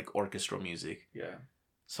RE1 like orchestral music. Yeah.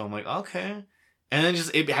 So I'm like, okay. And then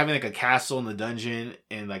just it having like a castle in the dungeon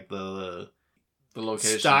and like the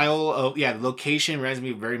location style of the location reminds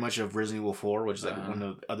me very much of Resident Evil 4, which is like one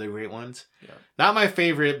of the other great ones. Yeah. Not my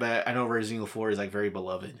favorite, but I know Resident Evil 4 is like very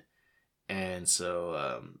beloved. And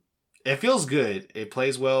so it feels good. It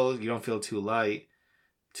plays well. You don't feel too light,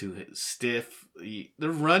 too stiff. The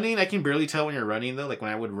running, I can barely tell when you're running though. Like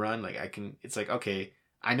when I would run, like it's like, okay,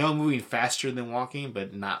 I know I'm moving faster than walking,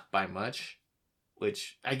 but not by much.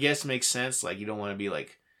 Which I guess makes sense. Like you don't want to be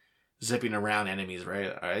like zipping around enemies, right?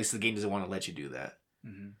 Or at least the game doesn't want to let you do that.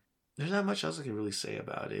 Mm-hmm. There's not much else I can really say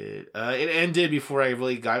about it. It ended before I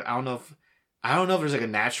really got. I don't know if there's like a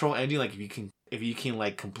natural ending. Like if you can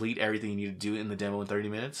like complete everything you need to do in the demo in 30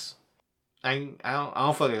 minutes. I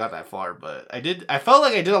don't feel like I got that far, but I did. I felt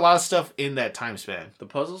like I did a lot of stuff in that time span. The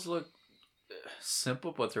puzzles look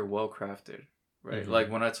simple, but they're well crafted, right? Mm-hmm.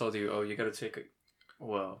 Like when I told you, oh, you got to take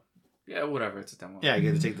yeah, whatever. It's a demo. Yeah,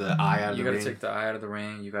 you got to take the eye out of the ring. You got to take the eye out of the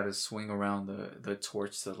ring. You got to swing around the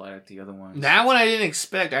torch to light up the other ones. That one I didn't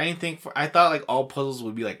expect. I thought like all puzzles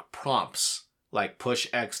would be like prompts, like push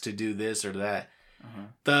X to do this or that. Uh-huh.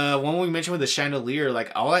 The one we mentioned with the chandelier,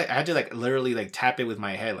 like I had to like literally like tap it with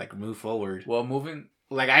my head, like move forward. Well, moving.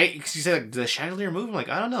 Like you said, like, the chandelier move. I'm like,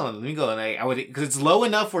 I don't know. Let me go. And I would because it's low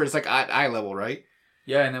enough where it's like at eye level, right?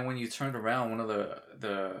 Yeah, and then when you turned around, one of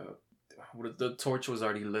the torch was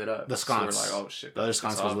already lit up. The sconce. So we're like, oh shit. The other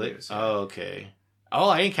sconce was lit? Yeah. Oh, okay. Oh,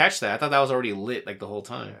 I didn't catch that. I thought that was already lit like the whole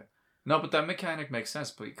time. Yeah. No, but that mechanic makes sense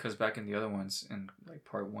because back in the other ones, in like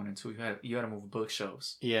part 1 and 2, you had to move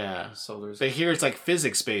bookshelves. Yeah. So there's. But here it's like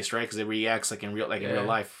physics based, right? Because it reacts like in real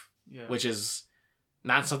life, which is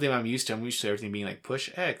not something I'm used to. I'm used to everything being like push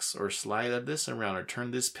X or slide this around or turn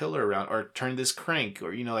this pillar around or turn this crank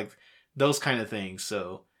or like those kind of things.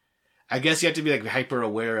 So. I guess you have to be like hyper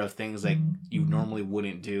aware of things like you normally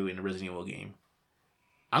wouldn't do in a Resident Evil game.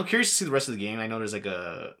 I'm curious to see the rest of the game. I know there's like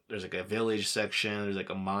a village section, there's like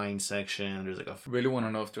a mine section, there's like a. Really want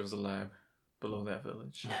to know if there's a lab below that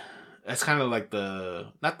village. That's kind of like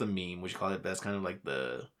not the meme, what you call it, but that's kind of like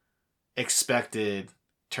the expected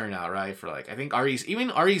turnout, right? For like I think even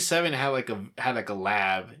RE7 had like a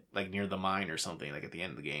lab like near the mine or something like at the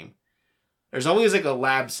end of the game. There's always like a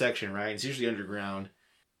lab section, right? It's usually underground.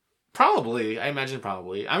 Probably. I imagine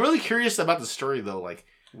probably. I'm really curious about the story, though. Like,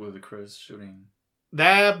 with the Chris shooting.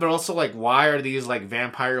 That, but also, like, why are these, like,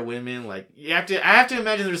 vampire women? Like, I have to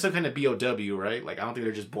imagine there's some kind of BOW, right? Like, I don't think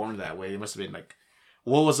they're just born that way. They must have been, like,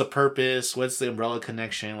 what was the purpose? What's the Umbrella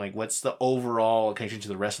connection? Like, what's the overall connection to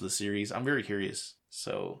the rest of the series? I'm very curious.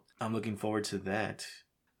 So I'm looking forward to that.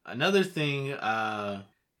 Another thing,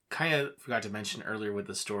 kind of forgot to mention earlier with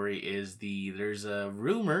the story is there's a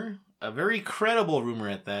rumor, a very credible rumor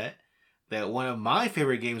at that one of my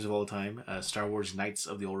favorite games of all time, Star Wars Knights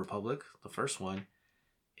of the Old Republic, the first one,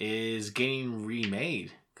 is getting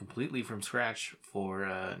remade completely from scratch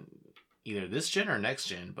for either this gen or next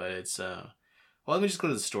gen. But it's well, let me just go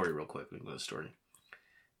to the story real quick. We can go to the story.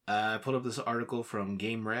 I pulled up this article from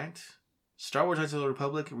GameRant. Star Wars Knights of the Old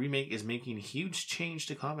Republic remake is making huge change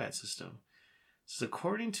to combat system. So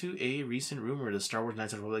according to a recent rumor, the Star Wars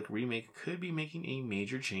Knights of the Republic remake could be making a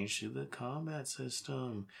major change to the combat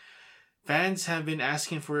system. Fans have been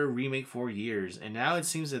asking for a remake for years, and now it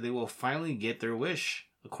seems that they will finally get their wish.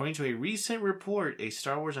 According to a recent report, a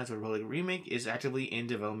Star Wars Knights of the Republic remake is actively in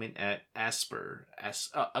development at Aspyr.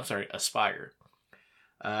 Aspyr.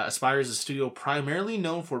 Aspyr is a studio primarily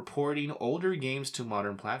known for porting older games to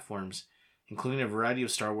modern platforms, including a variety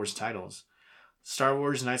of Star Wars titles. Star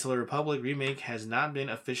Wars Knights of the Republic remake has not been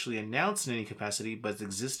officially announced in any capacity, but its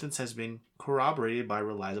existence has been corroborated by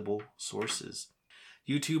reliable sources.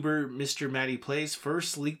 YouTuber Mr. Matty Plays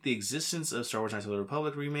first leaked the existence of Star Wars Knights of the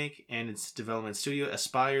Republic remake and its development studio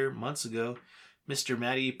Aspyr months ago. Mr.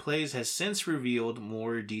 Matty Plays has since revealed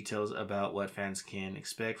more details about what fans can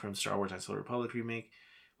expect from Star Wars Knights of the Republic remake,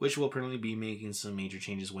 which will apparently be making some major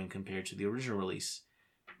changes when compared to the original release.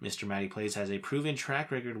 Mr. Matty Plays has a proven track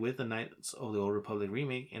record with the Knights of the Old Republic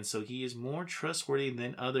remake, and so he is more trustworthy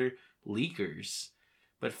than other leakers.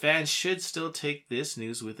 But fans should still take this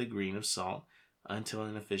news with a grain of salt until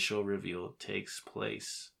an official reveal takes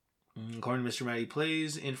place. According to Mr. Matty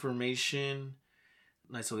Plays information,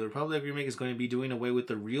 Knights of the Republic remake is going to be doing away with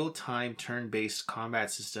the real-time turn-based combat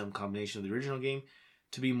system combination of the original game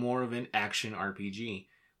to be more of an action RPG.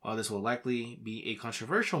 While this will likely be a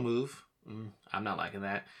controversial move, I'm not liking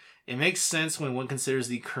that. It makes sense when one considers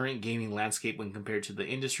the current gaming landscape when compared to the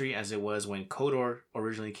industry as it was when KOTOR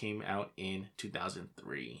originally came out in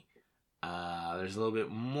 2003. There's a little bit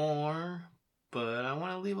more, but I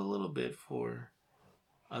want to leave a little bit for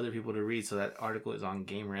other people to read, so that article is on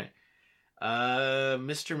GameRant.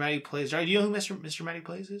 Mr. Matty Plays. Do you know who Mr. Matty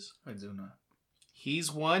Plays is? I do not.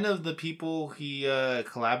 He's one of the people he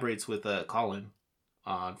collaborates with Colin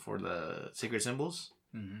on for the Sacred Symbols.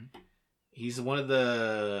 Mm-hmm. He's one of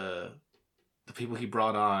the people he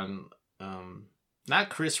brought on. Not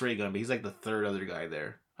Chris Ray Gun, but he's like the third other guy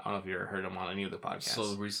there. I don't know if you ever heard him on any of the podcasts.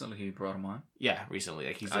 So recently he brought him on? Yeah, recently.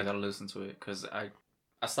 I gotta listen to it because I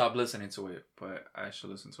stopped listening to it, but I should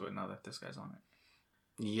listen to it now that this guy's on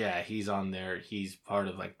it. Yeah, he's on there. He's part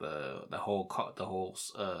of like the whole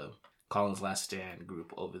Colin's Last Stand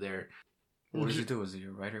group over there. What does he do? Is he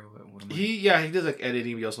a writer? He does like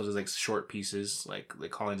editing. He also does like short pieces. Like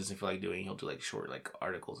Colin doesn't feel like doing. He'll do like short like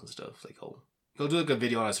articles and stuff. Like he'll do like a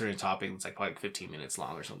video on a certain topic that's like probably 15 minutes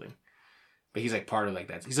long or something. But he's like part of like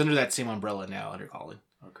that. He's under that same umbrella now under Colin.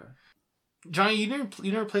 Okay. Johnny, you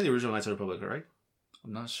never played the original Knights of the Republic, right?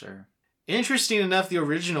 I'm not sure. Interesting enough, the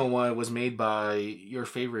original one was made by your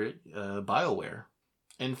favorite BioWare.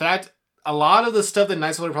 In fact, a lot of the stuff that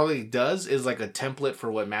Knights of the Republic does is like a template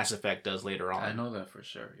for what Mass Effect does later on. I know that for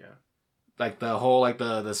sure, yeah. Like the whole like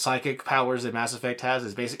the psychic powers that Mass Effect has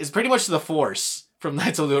is basically it's pretty much the Force from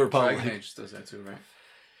Knights of the Republic. Dragon Age does that too, right?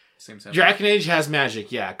 Same template. Dragon Age has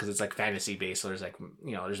magic, yeah, because it's like fantasy based, so there's like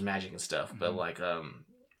there's magic and stuff. Mm-hmm. But like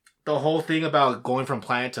the whole thing about going from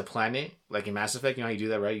planet to planet, like in Mass Effect, you know how you do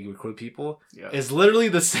that, right? You recruit people. Yeah. It's literally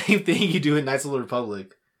the same thing you do in Knights of the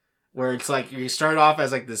Republic. Where it's like you start off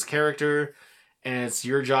as like this character and it's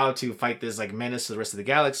your job to fight this like menace to the rest of the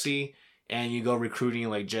galaxy, and you go recruiting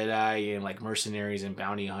like Jedi and like mercenaries and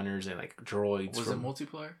bounty hunters and like droids. Was it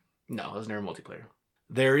multiplayer? No, it was never multiplayer.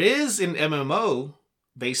 There is an MMO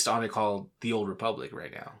based on it called The Old Republic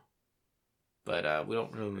right now. But we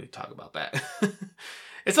don't really talk about that.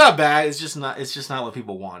 It's not bad, it's just not what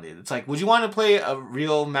people wanted. It's like, would you want to play a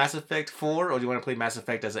real Mass Effect 4 or do you want to play Mass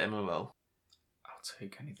Effect as an MMO?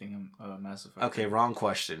 Take anything Mass Effect. Okay, wrong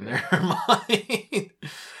question. Never mind.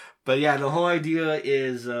 But yeah, the whole idea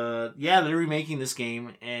is, they're remaking this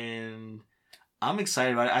game, and I'm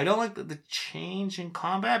excited about it. I don't like the change in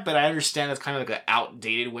combat, but I understand it's kind of like an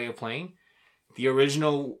outdated way of playing. The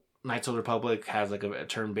original Knights of the Republic has like a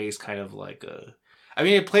turn-based kind of like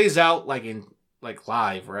it plays out like in like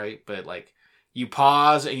live, right? But like you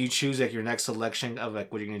pause and you choose like your next selection of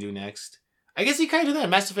like what you're gonna do next. I guess you kind of do that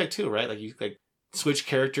in Mass Effect too, right? Like you like switch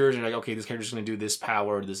characters and you're like, okay, this character's going to do this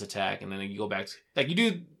power or this attack, and then you go back to, like, you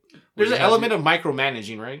do, there's an element of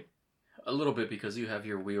micromanaging, right? A little bit, because you have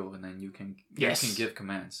your wheel and then you can give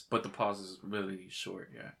commands, but the pause is really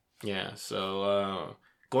short. Yeah. Yeah. So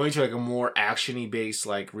going to like a more actiony based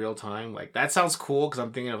like real time, like that sounds cool because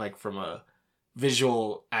I'm thinking of like from a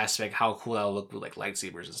visual aspect how cool that'll look with like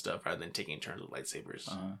lightsabers and stuff rather than taking turns with lightsabers.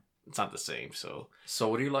 It's not the same. So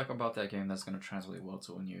what do you like about that game that's going to translate well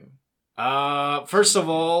to a new? First of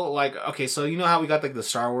all, like, okay, so you know how we got like the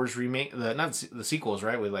Star Wars remake, the sequels,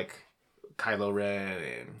 right, with like Kylo Ren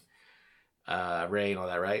and Rey and all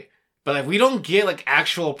that, right? But like we don't get like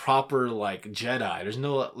actual proper like Jedi. There's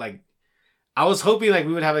no like. I was hoping like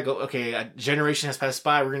we would have like a generation has passed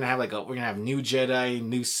by. We're gonna have new Jedi,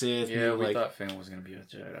 new Sith. Yeah, we like, thought Finn was gonna be a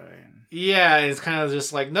Jedi. Yeah, it's kind of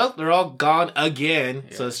just like nope, they're all gone again.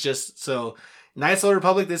 Yeah. So it's just Knights of the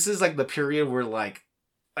Republic. This is like the period where like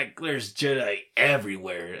there's Jedi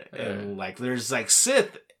everywhere, and like there's like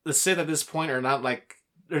Sith. The Sith at this point are not like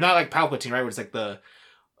they're not like Palpatine, right? Where it's like the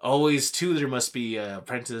always two. There must be an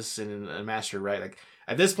apprentice and a master, right? Like.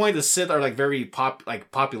 At this point, the Sith are like very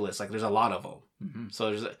populous. Like there's a lot of them. Mm-hmm. So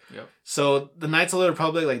there's so the Knights of the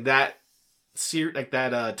Republic, like that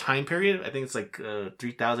time period. I think it's like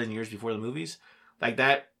 3,000 years before the movies. Like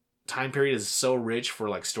that time period is so rich for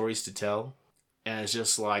like stories to tell, and it's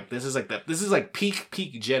just like this is like peak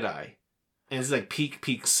Jedi, and it's like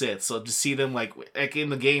peak Sith. So to see them like in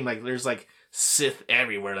the game, like there's like Sith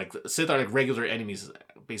everywhere. Like Sith are like regular enemies,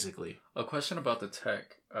 basically. A question about the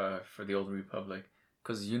tech for the Old Republic.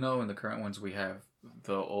 Because, in the current ones, we have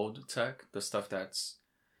the old tech, the stuff that's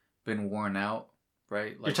been worn out,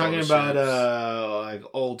 right? Like you're talking about, like,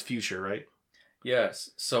 old future, right? Yes.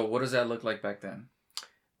 So, what does that look like back then?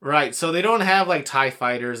 Right. So, they don't have, like, TIE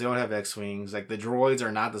fighters. They don't have X-Wings. Like, the droids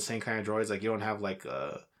are not the same kind of droids. Like, you don't have, like,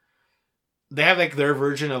 they have, like, their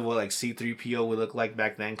version of what, like, C-3PO would look like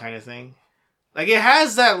back then kind of thing. Like, it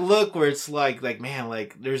has that look where it's, like, man,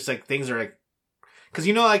 like, there's, like, things are, like, because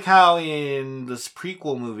like how in this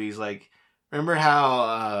prequel movies, like remember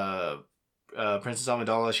how Princess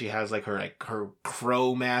Amidala, she has like her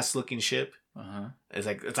crow mask looking ship. It's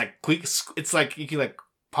like quick. It's like you can like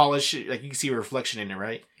polish it, like you can see a reflection in it,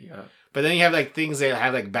 right? Yeah. But then you have like things that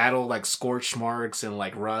have like battle like scorch marks and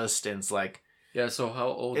like rust, and it's like So how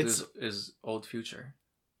old is Old Future?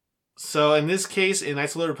 So in this case, in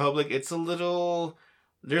Knights of the Republic, it's a little.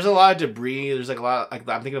 There's a lot of debris. There's like a lot. Like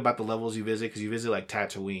I'm thinking about the levels you visit because you visit like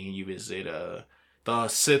Tatooine. You visit the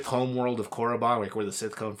Sith homeworld of Korriban, like where the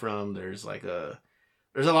Sith come from. There's like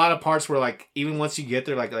there's a lot of parts where like even once you get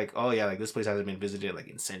there, like oh yeah, like this place hasn't been visited like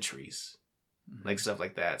in centuries, like stuff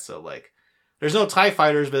like that. So like there's no TIE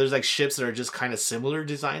fighters, but there's like ships that are just kind of similar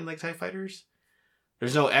design like TIE fighters.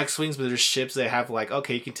 There's no X-Wings, but there's ships that have like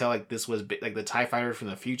okay, you can tell like this was like the TIE fighter from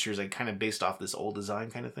the future is like kind of based off this old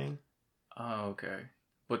design kind of thing. Oh, okay.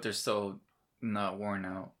 But they're still not worn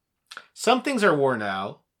out. Some things are worn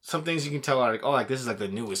out. Some things you can tell are like, oh, like this is like the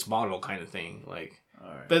newest model kind of thing. Like,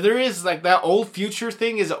 right. But there is like that old future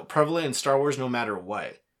thing is prevalent in Star Wars no matter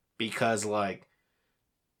what, because like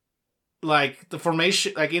the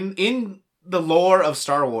formation, like in the lore of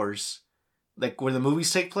Star Wars, like where the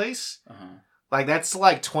movies take place, like that's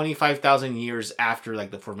like 25,000 years after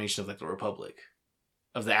like the formation of like the Republic,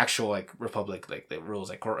 of the actual like Republic, like that rules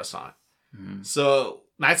like Coruscant. Mm-hmm. So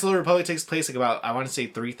Knights of the Republic takes place like about, I want to say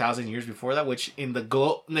 3,000 years before that, which in the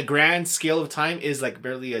grand scale of time is like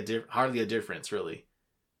barely hardly a difference, really.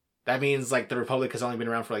 That means like the Republic has only been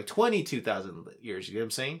around for like 22,000 years. You get what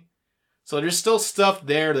I'm saying? So there's still stuff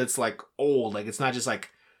there that's like old. Like it's not just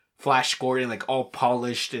like Flash Gordon, like all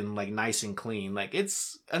polished and like nice and clean. Like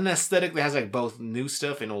it's an aesthetic that has like both new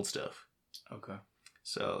stuff and old stuff. Okay.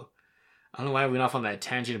 So I don't know why we went off on that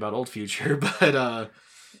tangent about old future, but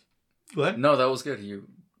what? No, that was good.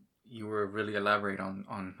 You were really elaborate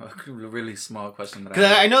on a really small question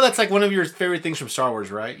that I know that's like one of your favorite things from Star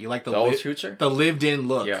Wars, right? You like the old future, the lived-in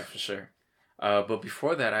look. Yeah, for sure. But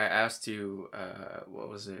before that, I asked you, what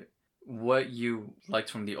was it? What you liked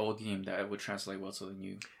from the old game that would translate well to the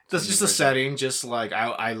new? That's just the setting. Just like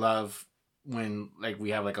I love when like we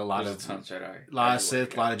have like a lot of Jedi, a lot of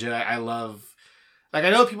Sith, a lot of Jedi. I love. Like I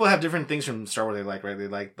know people have different things from Star Wars they like, right? They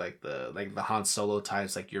like the Han Solo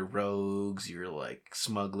types, like your rogues, your like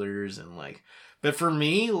smugglers, and like. But for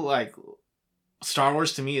me, like Star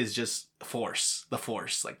Wars to me is just the Force,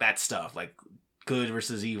 like that stuff, like good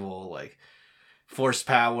versus evil, like Force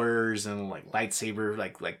powers and like lightsaber,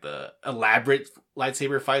 like the elaborate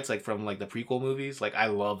lightsaber fights, like from like the prequel movies. Like I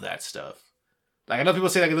love that stuff. Like I know people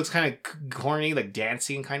say like it looks kind of corny, like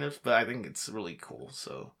dancing kind of, but I think it's really cool.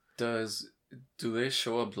 So do they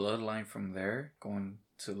show a bloodline from there going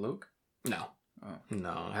to Luke? No. Oh.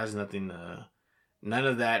 No, it has nothing none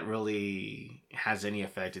of that really has any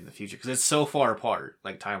effect in the future because it's so far apart,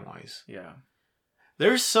 like time wise. Yeah.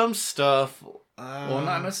 There's some stuff. Well,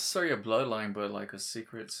 not necessarily a bloodline, but like a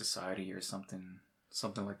secret society or something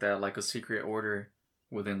like that, like a secret order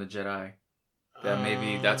within the Jedi. That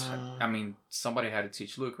maybe that's. I mean, somebody had to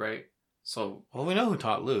teach Luke, right? So. Well, we know who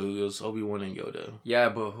taught Luke. It was Obi-Wan and Yoda. Yeah,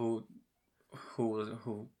 but who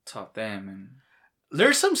taught them? And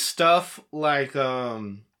there's some stuff like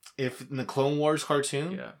if in the Clone Wars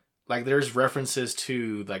cartoon, yeah, like there's references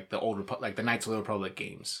to like the old like the Knights of the Republic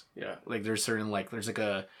games. Yeah, like there's certain like there's like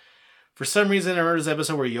a. For some reason, I remember this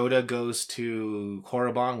episode where Yoda goes to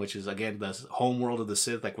Korriban, which is again the home world of the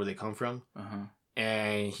Sith, like where they come from,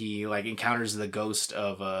 and he like encounters the ghost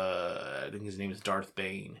of I think his name is Darth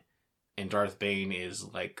Bane, and Darth Bane is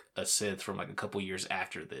like a Sith from like a couple years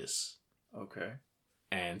after this. Okay.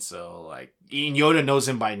 And so like Yoda knows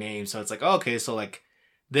him by name, so it's like okay, so like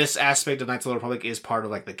this aspect of Knights of the Republic is part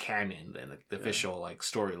of like the canon and the official like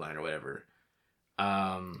storyline or whatever.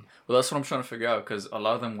 Well, that's what I'm trying to figure out because a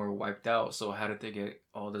lot of them were wiped out. So how did they get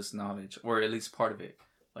all this knowledge, or at least part of it?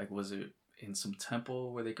 Like, was it in some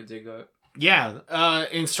temple where they could dig up? Yeah,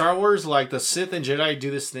 in Star Wars, like the Sith and Jedi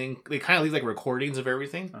do this thing. They kind of leave like recordings of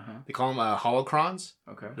everything. They call them holocrons.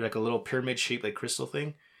 Okay, they're like a little pyramid shaped like crystal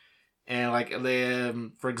thing. And like they,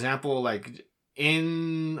 for example, like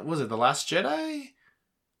in was it The Last Jedi?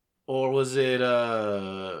 Or was it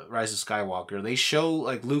Rise of Skywalker? They show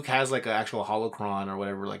like Luke has like an actual holocron or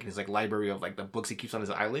whatever, like in his like library of like the books he keeps on his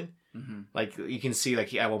island. Like you can see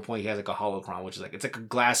like at one point he has like a holocron, which is like it's like a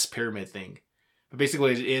glass pyramid thing. But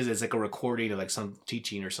basically what it is it's like a recording of like some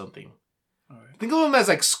teaching or something. All right. Think of them as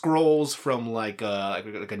like scrolls from like a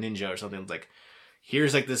ninja or something. It's like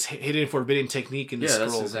here's like this hidden forbidden technique in the scroll.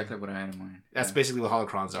 Yeah, that's exactly what I had in mind. That's basically what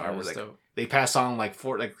holocrons are. Where, like, they pass on like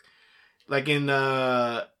like in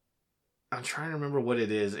I'm trying to remember what it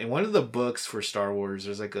is. In one of the books for Star Wars,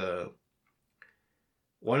 there's like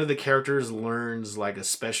one of the characters learns like a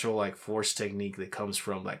special like force technique that comes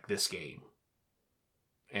from like this game.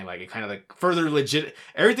 And like it kind of like further legit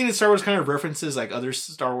everything in Star Wars kind of references like other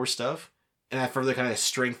Star Wars stuff. And that further kind of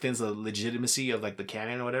strengthens the legitimacy of like the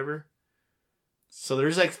canon or whatever. So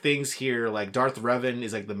there's like things here like Darth Revan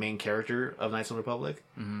is like the main character of Knights of the Republic.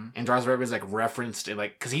 And Darth Revan is like referenced in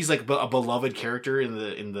like because he's like a beloved character in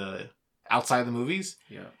the outside of the movies.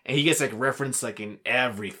 Yeah. And he gets like referenced like in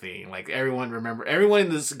everything. Like everyone in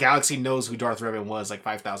this galaxy knows who Darth Revan was like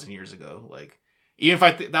 5,000 years ago. Like even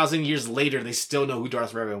 5,000 years later, they still know who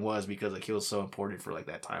Darth Revan was because like he was so important for like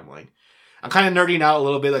that timeline. I'm kind of nerding out a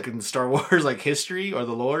little bit like in Star Wars like history or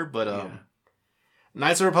the lore, but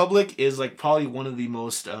Knights of the Republic is like probably one of the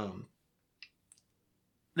most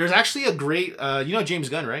there's actually a great you know James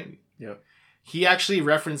Gunn, right? Yep. He actually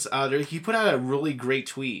referenced he put out a really great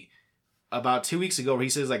tweet about 2 weeks ago where he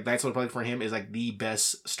says like Knights of the Republic for him is like the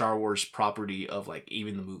best Star Wars property of like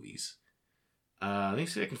even the movies. Let me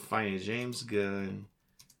see if I can find it. James Gunn,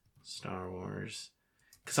 Star Wars.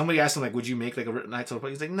 Cause somebody asked him like, would you make like a Knights of the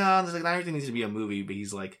Republic? He's like, no, like, not everything needs to be a movie. But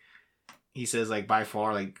he says like by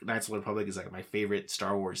far like Knights of the Republic is like my favorite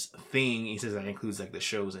Star Wars thing. He says that includes like the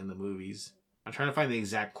shows and the movies. I'm trying to find the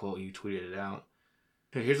exact quote. He tweeted it out.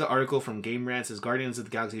 Here's the article from Game Rant. It says Guardians of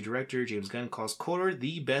the Galaxy director James Gunn calls KOTOR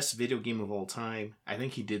the best video game of all time. I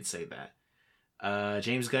think he did say that.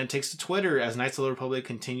 James Gunn takes to Twitter as Knights of the Republic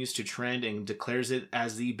continues to trend and declares it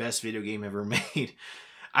as the best video game ever made.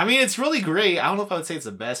 I mean, it's really great. I don't know if I would say it's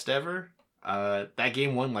the best ever. That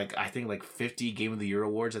game won like I think like 50 Game of the Year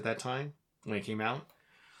awards at that time when it came out.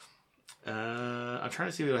 I'm trying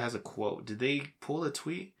to see if it has a quote. Did they pull the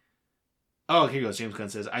tweet? Oh, here goes. James Gunn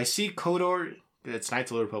says, I see KOTOR. It's Knights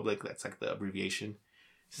of the Republic. That's like the abbreviation. It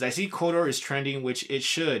says, I see KOTOR is trending, which it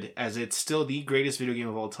should, as it's still the greatest video game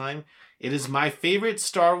of all time. It is my favorite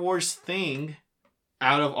Star Wars thing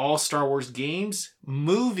out of all Star Wars games,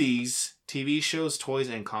 movies, TV shows, toys,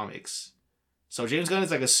 and comics. So James Gunn is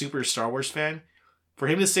like a super Star Wars fan. For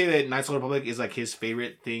him to say that Knights of the Republic is like his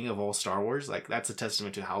favorite thing of all Star Wars, like that's a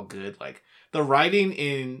testament to how good, like the writing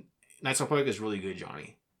in Knights of the Republic is really good,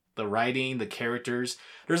 Johnny. The writing, the characters.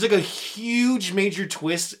 There's like a huge major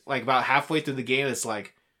twist like about halfway through the game that's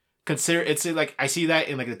like it's like I see that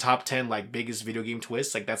in like the top 10 like biggest video game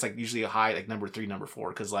twists. Like that's like usually a high like number 3, number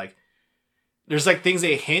 4 cuz like there's like things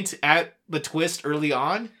they hint at the twist early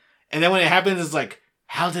on and then when it happens it's like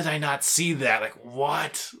how did I not see that? Like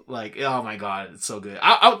what? Like oh my god, it's so good.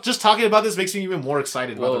 I just talking about this makes me even more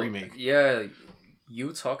excited about the remake. Yeah,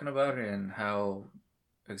 you talking about it and how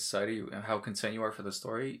excited and how content you are for the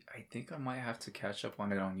story, I think I might have to catch up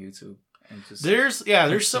on it on YouTube. And just there's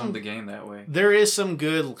some the game that way. There is some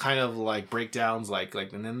good kind of like breakdowns, like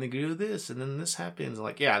and then they do this, and then this happens.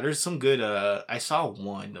 Like there's some good. I saw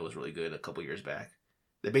one that was really good a couple years back.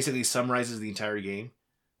 That basically summarizes the entire game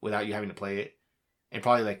without you having to play it, and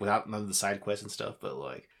probably like without none of the side quests and stuff. But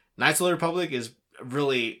like Knights of the Republic is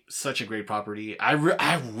really such a great property. I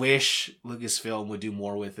wish Lucasfilm would do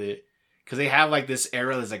more with it. Because they have like this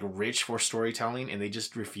era that's like rich for storytelling, and they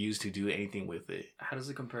just refuse to do anything with it. How does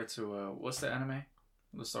it compare to what's the anime?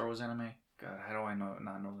 The Star Wars anime? God, how do I not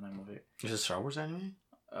know the name of it? Is it Star Wars anime?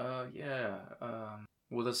 Yeah.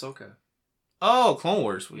 With Ahsoka. Oh, Clone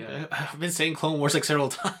Wars. Yeah. I've been saying Clone Wars like several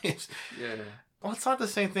times. Yeah. Well, it's not the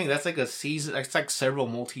same thing. That's like a season. It's like several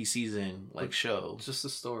multi-season like show. Just the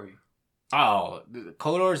story. Oh,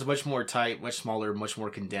 Clone Wars is much more tight, much smaller, much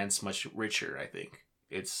more condensed, much richer. I think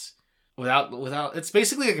it's. Without it's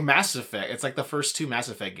basically like Mass Effect. It's like the first two Mass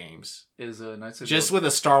Effect games. Is Knights of just with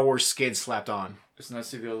a Star Wars skin slapped on. Is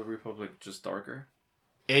Knights of the Old Republic just darker?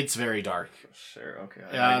 It's very dark. Sure, okay.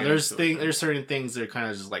 Yeah, there's certain things that are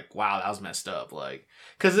kind of just like, wow, that was messed up. Like,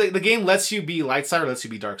 because the game lets you be light side or lets you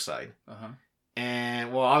be dark side.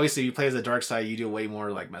 And well, obviously, you play as the dark side, you do way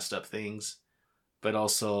more like messed up things. But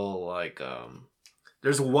also like,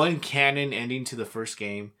 there's one canon ending to the first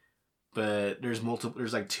game. But there's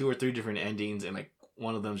like 2 or 3 different endings, and like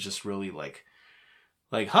one of them's just really like,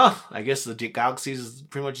 I guess the galaxy is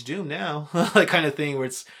pretty much doomed now, like kind of thing. Where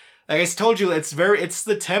it's like I told you, it's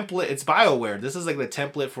the template. It's BioWare. This is like the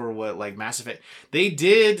template for what like Mass Effect. They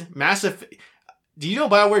did Mass Effect. Do you know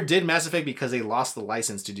BioWare did Mass Effect because they lost the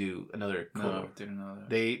license to do another? No, didn't know that.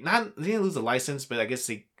 They didn't lose the license, but I guess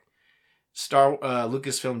they.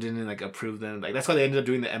 Lucasfilm didn't like approve them. Like that's why they ended up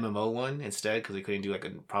doing the MMO one instead, because they couldn't do like a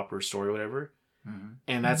proper story or whatever.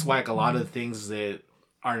 And that's why like a lot of the things that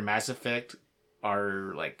are in Mass Effect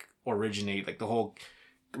are like originate like the whole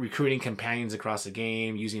recruiting companions across the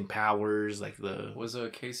game, using powers like the. Was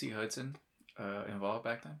Casey Hudson involved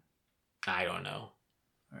back then? I don't know.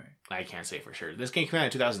 All right. I can't say for sure. This game came out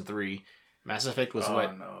in 2003. Mass Effect was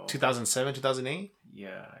 2007, 2008? Yeah,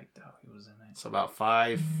 I doubt he was in it. So about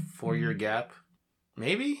 4-year gap.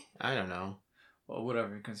 Maybe? I don't know. Well,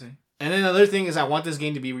 whatever, you can say. And then another thing is I want this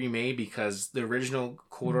game to be remade because the original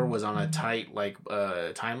KOTOR was on a tight, like,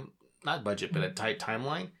 time, not budget, but a tight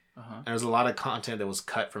timeline. And there's a lot of content that was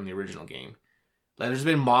cut from the original game. Like, there's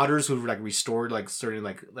been modders who've, like, restored, like, certain,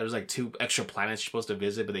 like, there's, like, 2 extra planets you're supposed to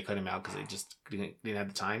visit, but they cut them out because they just didn't have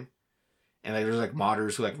the time. And like there's like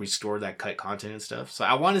modders who like restore that cut content and stuff. So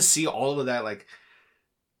I want to see all of that, like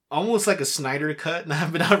almost like a Snyder cut,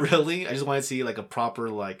 but not really. I just want to see like a proper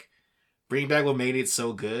like bring back what made it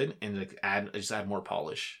so good and like add more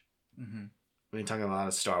polish. We've been talking a lot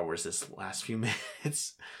of Star Wars this last few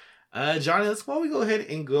minutes. Johnny, why don't we go ahead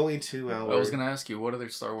and go into our. I was gonna ask you, what other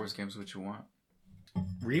Star Wars games would you want?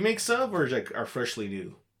 Remakes of or like are freshly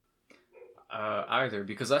new? Either,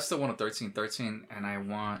 because I still want a 1313 and I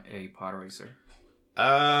want a pod racer.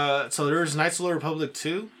 So there's Knights of the Republic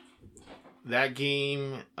 2. That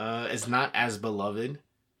game is not as beloved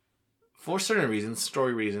for certain reasons,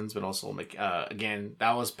 story reasons, but also again,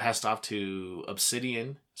 that was passed off to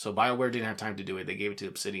Obsidian. So BioWare didn't have time to do it. They gave it to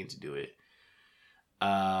Obsidian to do it.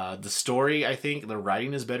 The story, I think, the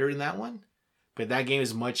writing is better in that one, but that game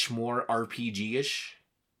is much more RPG-ish.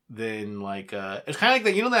 Then like it's kind of like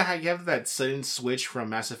that, you know, that how you have that sudden switch from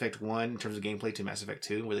Mass Effect 1 in terms of gameplay to Mass Effect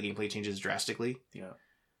 2 where the gameplay changes drastically. Yeah,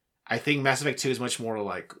 I think Mass Effect 2 is much more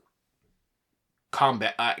like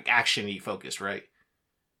combat action-y focused, right?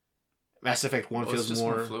 Mass Effect 1 feels just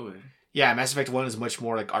more fluid. Yeah, Mass Effect 1 is much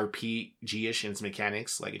more like RPG-ish in its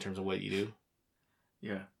mechanics, like in terms of what you do.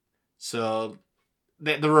 Yeah. So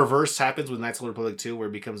the reverse happens with Knights of the Republic 2 where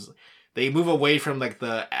it becomes they move away from like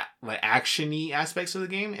the like action-y aspects of the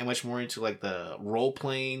game and much more into like the role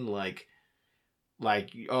playing, like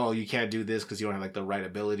oh, you can't do this because you don't have like the right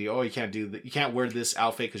ability. Oh, you can't wear this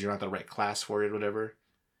outfit because you're not the right class for it, whatever.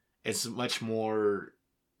 It's much more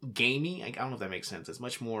gamey. I don't know if that makes sense. It's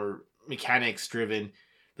much more mechanics driven.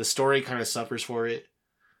 The story kind of suffers for it.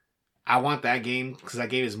 I want that game because that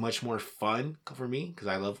game is much more fun for me because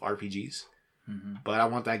I love RPGs. But I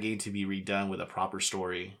want that game to be redone with a proper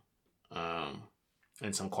story.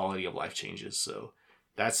 And some quality of life changes. So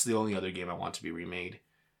that's the only other game I want to be remade.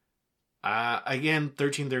 Again,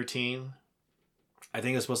 1313. I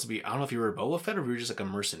think it's supposed to be. I don't know if you were Boba Fett or if you were just like a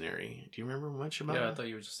mercenary. Do you remember much about it? Yeah, I thought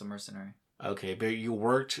you were just a mercenary. Okay, but you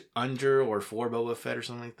worked under or for Boba Fett or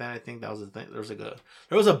something like that. I think that was the thing. There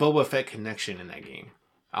was a Boba Fett connection in that game.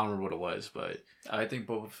 I don't remember what it was, but I think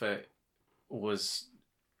Boba Fett was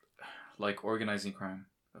like organizing crime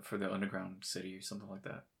for the underground city or something like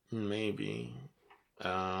that. Maybe.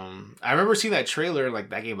 I remember seeing that trailer. Like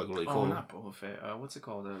that game looked really cool. Oh, not Boba Fett. What's it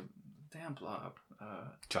called? Damn blob.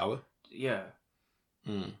 Java. Yeah.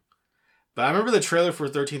 But I remember the trailer for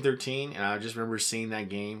 1313, and I just remember seeing that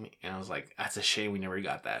game, and I was like, "That's a shame we never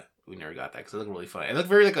got that. We never got that because it looked really fun. It looked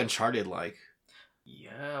very like Uncharted like.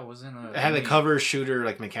 Yeah, it wasn't. It had the cover shooter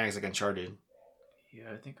like mechanics like Uncharted.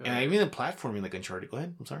 Yeah, I think. And even the platforming like Uncharted. Go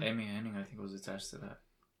ahead. I'm sorry. Amy Hennig, I think, was attached to that.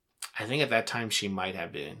 I think at that time she might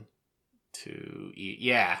have been.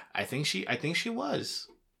 Yeah, I think she was.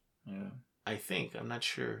 Yeah. I think I'm not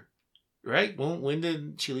sure. Right? When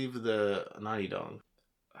did she leave the Naughty Dog?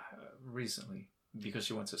 Recently, because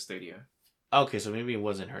she went to Stadia. Okay, so maybe it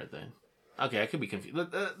wasn't her then. Okay, I could be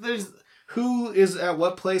confused. There's who is at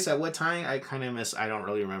what place at what time. I kind of miss. I don't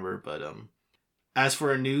really remember. But as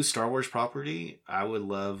for a new Star Wars property, I would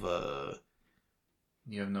love.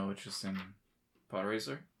 You have no interest in Pod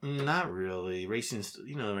Racer? Not really. Racing's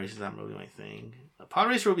racing's not really my thing. A Pod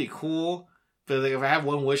Racer would be cool, but like if I have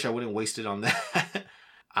one wish, I wouldn't waste it on that.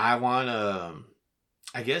 I want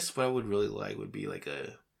I guess what I would really like would be like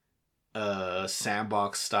a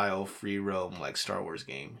sandbox style free roam like Star Wars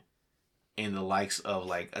game in the likes of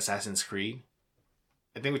like Assassin's Creed.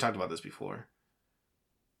 I think we talked about this before.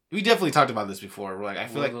 We definitely talked about this before. We're like, I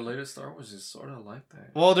feel like the latest Star Wars is sort of like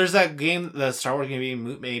that. Well, there's that game, the Star Wars game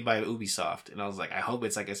being made by Ubisoft, and I was like, I hope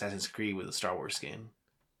it's like Assassin's Creed with a Star Wars skin.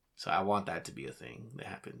 So I want that to be a thing that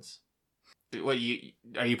happens. What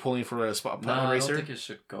are you pulling for a pod racer? I don't think it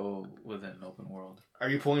should go with an open world. Are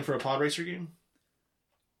you pulling for a pod racer game?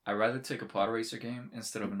 I'd rather take a pod racer game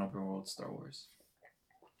instead of an open world Star Wars.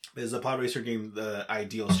 Is a pod racer game the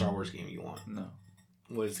ideal Star Wars game you want? No.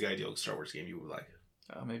 What is the ideal Star Wars game you would like?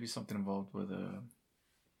 Maybe something involved with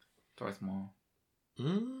Darth Maul.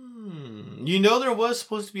 There was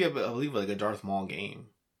supposed to be, I believe, like a Darth Maul game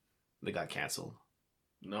that got canceled.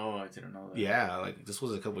 No, I didn't know that. Yeah, like this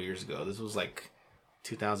was a couple years ago. This was like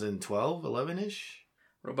 2012, 11-ish.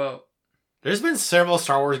 What about... There's been several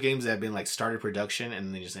Star Wars games that have been like started production and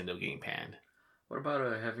then they just end up getting panned. What about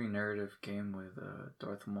a heavy narrative game with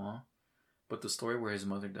Darth Maul, but the story where his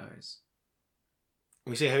mother dies?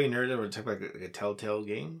 When we say heavy narrative, we're talking like a Telltale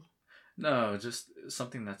game? No, just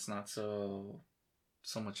something that's not so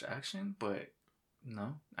much action, but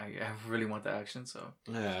no, I really want the action, so...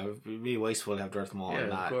 Yeah, it would be wasteful to have Darth Maul and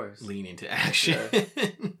not lean into action. Yeah.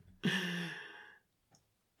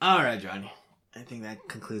 Alright, Johnny. I think that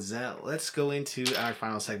concludes that. Let's go into our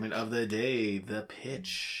final segment of the day, the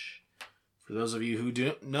pitch. For those of you who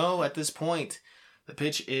don't know at this point, the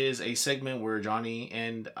pitch is a segment where Johnny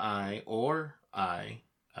and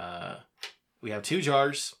we have two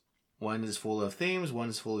jars. One is full of themes, one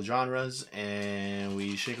is full of genres, and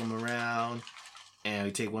we shake them around, and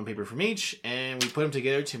we take one paper from each, and we put them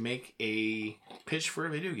together to make a pitch for a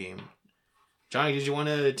video game. Johnny, did you want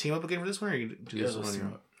to team up again for this one, or you do this one on your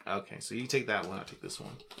own? Okay, so you take that one, I'll take this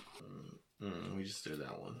one. We just did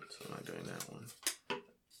that one, so I'm not doing that one.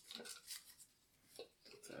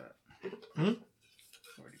 What's that?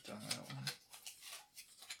 Already done that one.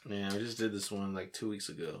 Yeah, we just did this one like 2 weeks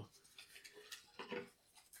ago.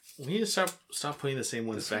 We need to stop putting the same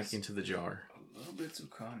ones back into the jar. A little bit too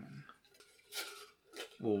common.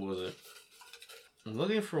 What was it? I'm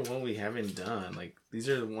looking for one we haven't done. Like, these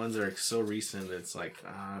are the ones that are so recent that it's like,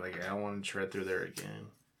 I don't want to tread through there again.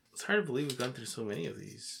 It's hard to believe we've gone through so many of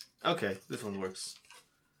these. Okay, this one works.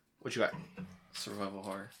 What you got? Survival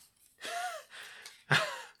horror.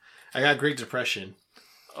 I got Great Depression.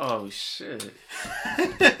 Oh, shit.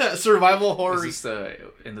 Survival horror. Is this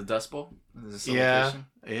in the Dust Bowl?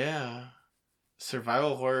 Yeah.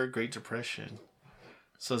 Survival horror, Great Depression.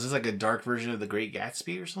 So is this like a dark version of The Great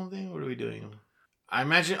Gatsby or something? What are we doing? I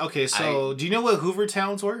imagine... Okay, so do you know what Hoover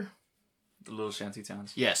Towns were? The little shanty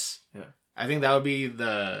towns. Yes. Yeah. I think that would be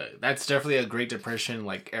that's definitely a Great Depression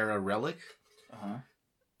like era relic. Uh-huh.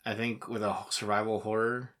 I think with a survival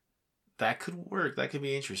horror, that could work. That could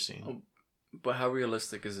be interesting. Oh, but how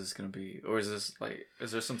realistic is this going to be? Or is this like,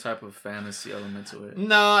 is there some type of fantasy element to it?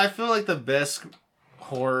 No, I feel like the best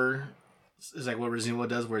horror is like what Resident Evil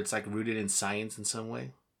does, where it's like rooted in science in some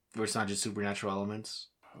way, where it's not just supernatural elements.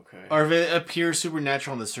 Okay. Or if it appears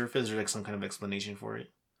supernatural on the surface, there's like some kind of explanation for it.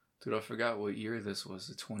 Dude, I forgot what year this was.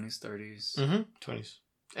 The 20s, 30s? Mm-hmm. 20s.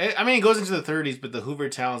 I mean, it goes into the 30s, but the Hoover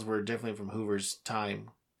Towns were definitely from Hoover's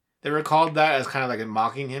time. They were called that as kind of like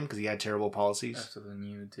mocking him because he had terrible policies. After the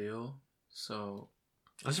New Deal. So...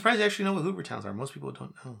 I'm surprised you actually know what Hoover Towns are. Most people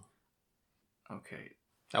don't know. Okay.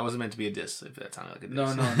 That wasn't meant to be a diss, if that sounded like a diss. No.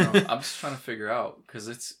 I'm just trying to figure out, because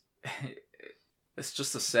it's... It's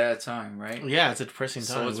just a sad time, right? Yeah, it's a depressing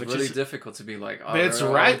time. So it's really difficult to be like, oh, but it's they're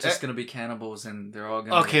right. all just gonna be cannibals and they're all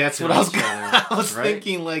gonna. Okay, that's what I was right?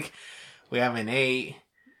 thinking. Like, we haven't ate.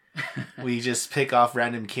 We just pick off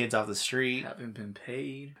random kids off the street. Haven't been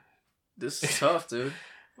paid. This is tough, dude.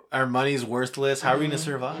 Our money's worthless. How are we gonna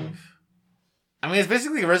survive? I mean, it's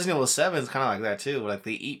basically Resident Evil 7 is kind of like that too. Like,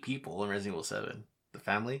 they eat people in Resident Evil 7. The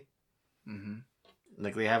family. Mm-hmm.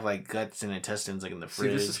 Like, they have like guts and intestines like in the fridge.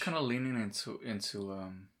 See, this is kind of leaning into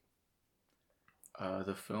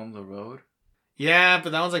the film The Road. Yeah,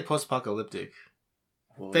 but that one's like post-apocalyptic.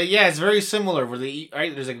 Well, but yeah, it's very similar where they eat.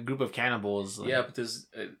 Right, there's like a group of cannibals. Like... Yeah, but this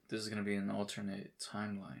is gonna be an alternate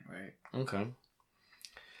timeline, right? Okay.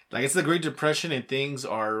 Like, it's the Great Depression and things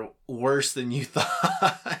are worse than you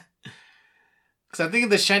thought. Because I think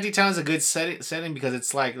the shantytown is a good setting because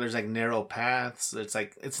it's like there's like narrow paths. It's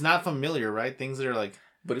like it's not familiar, right? Things that are like.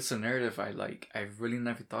 But it's a narrative I like. I've really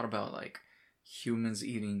never thought about like humans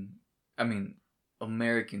eating. I mean,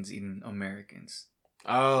 Americans eating Americans.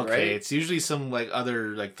 Oh, okay. Right? It's usually some like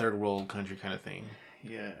other like third world country kind of thing.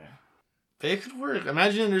 Yeah. But it could work.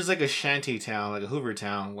 Imagine there's like a shanty town, like a Hoover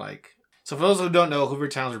town, like. So for those who don't know, Hoover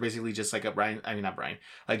towns are basically just like not Brian.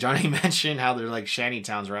 Like Johnny mentioned how they're like shanty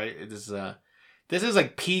towns, right? This is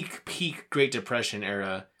like peak Great Depression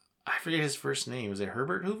era. I forget his first name. Was it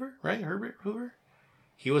Herbert Hoover? Right? Herbert Hoover?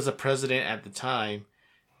 He was a president at the time.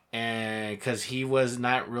 And because he was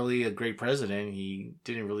not really a great president, he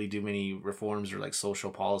didn't really do many reforms or like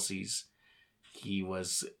social policies. He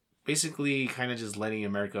was basically kind of just letting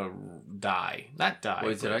America die. Not die.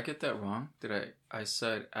 Wait, did I get that wrong? I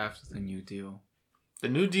said after the New Deal. The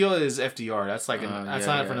New Deal is FDR. That's like for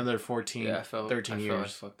another 13 years. I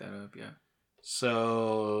fucked that up, yeah.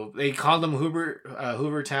 So they called them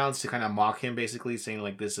Hoover towns to kind of mock him, basically saying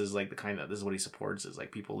like this is what he supports is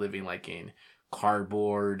like people living like in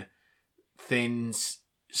cardboard, thin,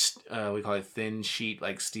 we call it thin sheet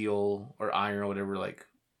like steel or iron or whatever. Like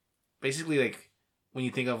basically like when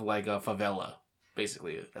you think of like a favela,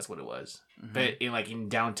 basically that's what it was. Mm-hmm. But in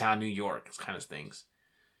downtown New York, it's kind of things,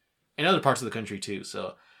 and other parts of the country too.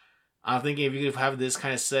 So. I'm thinking if you could have this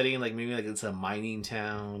kind of setting, like maybe like it's a mining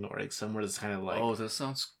town or like somewhere that's kind of like... Oh, that's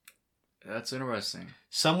interesting.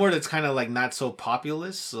 Somewhere that's kind of like not so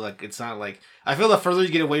populous. So like it's not like... I feel the further you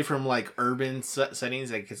get away from like urban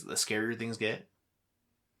settings, like the scarier things get.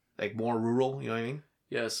 Like more rural, you know what I mean?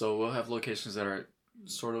 Yeah, so we'll have locations that are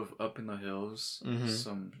sort of up in the hills.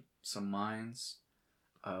 Mm-hmm. Some mines.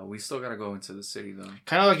 We still gotta go into the city though.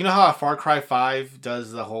 Kind of like, you know how Far Cry 5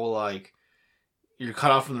 does the whole like... You're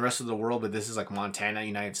cut off from the rest of the world, but this is like Montana,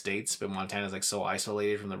 United States, but Montana's like so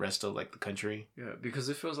isolated from the rest of like the country. Yeah, because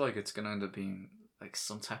it feels like it's gonna end up being like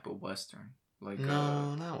some type of Western. Like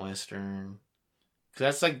no, not Western.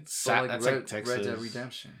 Cause that's like like Texas. Red Dead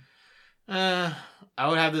Redemption. I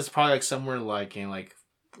would have this probably like somewhere like in like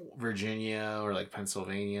Virginia or like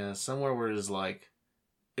Pennsylvania, somewhere where there's like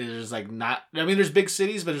not. I mean, there's big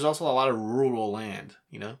cities, but there's also a lot of rural land.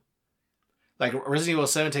 You know. Like, Resident Evil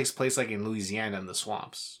 7 takes place, like, in Louisiana in the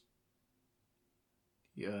swamps.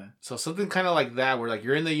 Yeah. So something kind of like that, where, like,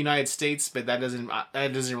 you're in the United States, but that doesn't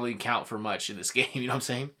really count for much in this game, you know what I'm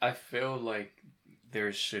saying? I feel like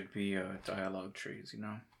there should be dialogue trees, you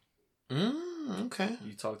know? Okay.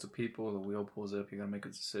 You talk to people, the wheel pulls up, you gotta make a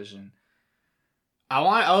decision. I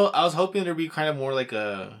was hoping there'd be kind of more like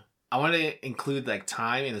I want to include, like,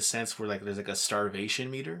 time in the sense where, like, there's, like, a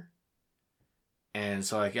starvation meter. And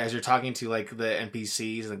so, like, as you're talking to, like, the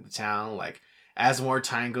NPCs, like, the town, like, as more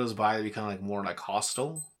time goes by, they become, like, more, like,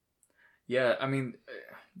 hostile. Yeah, I mean...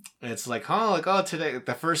 It's like, today,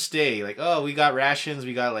 the first day, like, we got rations,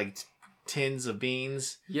 we got, like, tins of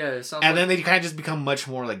beans. Yeah, it sounds and then they kind of just become much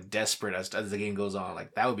more, like, desperate as the game goes on.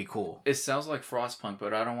 Like, that would be cool. It sounds like Frostpunk,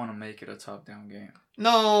 but I don't want to make it a top-down game.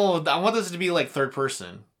 No, I want this to be, like, third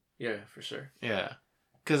person. Yeah, for sure. Yeah.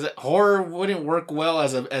 Because horror wouldn't work well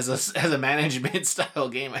as a management style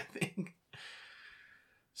game, I think.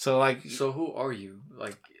 So like, who are you?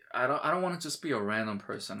 Like, I don't want to just be a random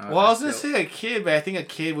person. I was gonna say a kid, but I think a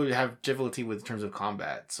kid would have difficulty with terms of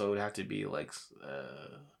combat, so it would have to be like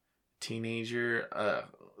teenager,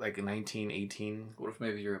 like 19, 18. What if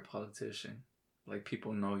maybe you're a politician? Like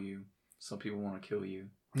people know you, some people want to kill you.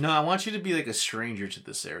 No, I want you to be like a stranger to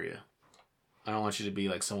this area. I don't want you to be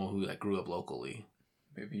like someone who like grew up locally.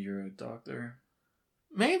 Maybe you're a doctor.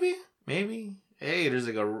 Maybe. Hey, there's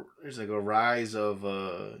like a rise of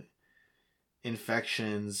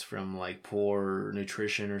infections from like poor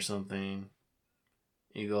nutrition or something.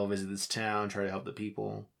 You go visit this town, try to help the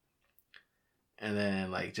people, and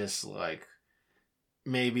then like just like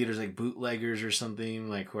maybe there's like bootleggers or something,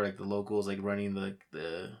 like where like the locals like running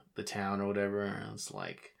the town or whatever, and it's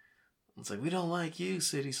like we don't like you,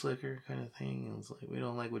 City Slicker, kind of thing. And it's like, we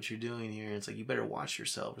don't like what you're doing here. And it's like, you better watch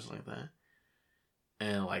yourself or something like that.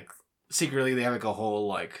 And like secretly they have like a whole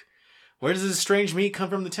like, where does this strange meat come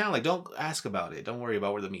from the town? Like, don't ask about it. Don't worry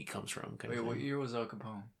about where the meat comes from. Wait, what year was Al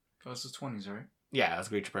Capone? That was the 20s, right? Yeah, that's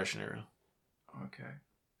Great Depression era. Okay.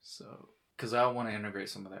 So, because I want to integrate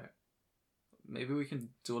some of that. Maybe we can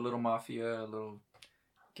do a little mafia, a little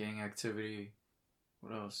gang activity.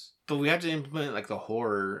 What else? But we have to implement like the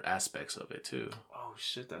horror aspects of it too. Oh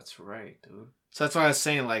shit, that's right, dude. So that's why I was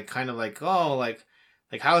saying like kind of like, oh, like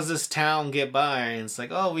how does this town get by? And it's like,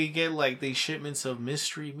 oh, we get like these shipments of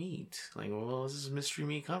mystery meat. Like, well, where does this mystery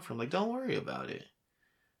meat come from? Like, don't worry about it.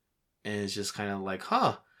 And it's just kind of like,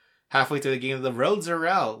 huh. Halfway through the game, the roads are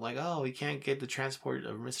out. Like, oh, we can't get the transport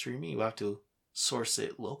of mystery meat. We'll have to source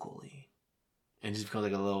it locally. And it just becomes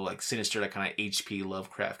like a little like sinister, like kind of H.P.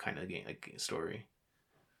 Lovecraft kind of game, like story.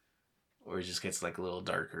 Or it just gets like a little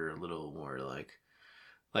darker, a little more like,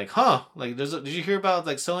 huh? Like, did you hear about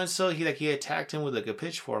like so and so? He attacked him with like a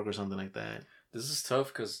pitchfork or something like that. This is tough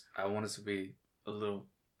because I want it to be a little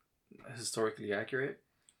historically accurate,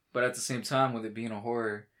 but at the same time, with it being a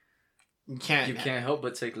horror, you can't help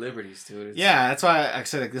but take liberties, dude. Yeah, that's why I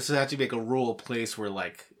said like this would have to be like a rural place where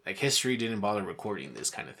like history didn't bother recording this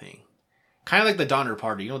kind of thing. Kind of like the Donner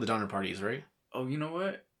Party. You know what the Donner Party is, right? Oh, you know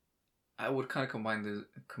what? I would kind of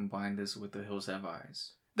combine this with the Hills Have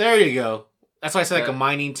Eyes. There you go. That's why I said like a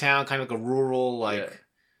mining town, kind of like a rural like. Yeah.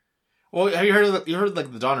 Well, have you heard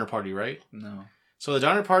like the Donner Party, right? No. So the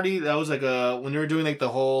Donner Party, that was like when they were doing like the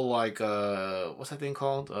whole like what's that thing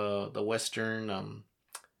called? The Western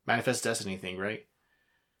Manifest Destiny thing, right?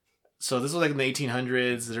 So this was like in the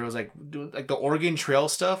 1800s. There was like doing like the Oregon Trail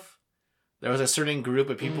stuff. There was a certain group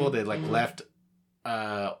of people that like left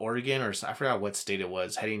Oregon, or I forgot what state it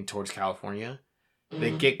was, heading towards California.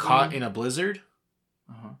 They get caught in a blizzard.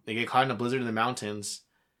 They get caught in a blizzard in the mountains,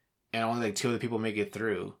 and only like 2 of the people make it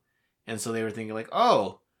through. And so they were thinking like,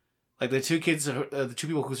 oh, like the 2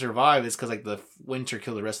 people who survived is because like the winter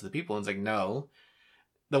killed the rest of the people. And it's like, no,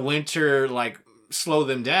 the winter like slowed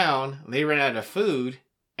them down. They ran out of food,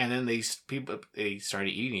 and then they started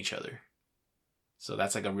eating each other. So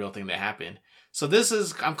that's like a real thing that happened. So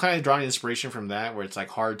I'm kind of drawing inspiration from that, where it's like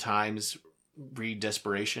hard times breed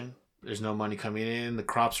desperation. There's no money coming in. The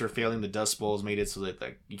crops are failing. The Dust Bowls made it so that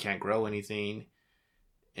like you can't grow anything.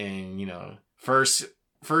 And you know, first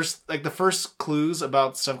like the first clues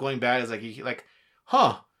about stuff going bad is like,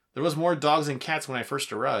 there was more dogs and cats when I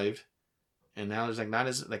first arrived, and now there's like not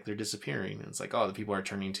as like they're disappearing. And it's like, oh, the people are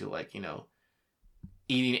turning to like, you know,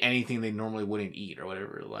 eating anything they normally wouldn't eat or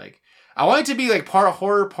whatever. Like, I want it to be like part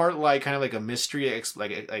horror, part like kind of like a mystery,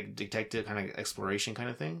 like detective kind of exploration kind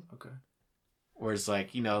of thing. Okay. Where it's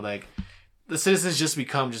like, you know, like the citizens just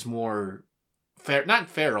become just more not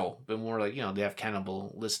feral, but more like, you know, they have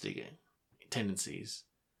cannibalistic tendencies.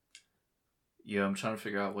 Yeah, I'm trying to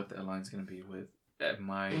figure out what the line's gonna be with. Am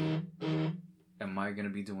I gonna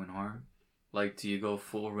be doing harm? Like, do you go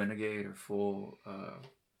full renegade or full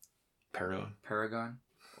Paragon?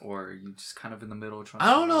 Or are you just kind of in the middle trying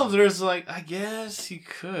I don't know if there's like, I guess you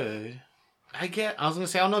could. I was gonna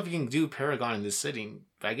say, I don't know if you can do Paragon in this setting,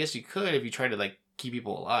 but I guess you could if you try to like keep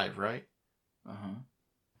people alive, right?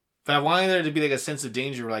 But I wanted there to be like a sense of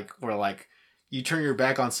danger, where like you turn your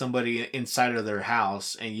back on somebody inside of their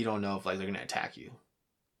house and you don't know if like they're gonna attack you.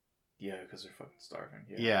 Yeah, because they're fucking starving.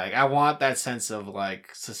 Yeah, like, I want that sense of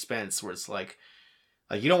like suspense where it's like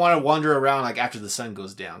you don't want to wander around like after the sun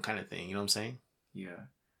goes down, kind of thing. You know what I'm saying? Yeah,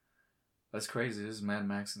 that's crazy. This is Mad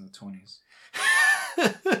Max in the 20s.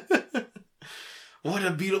 What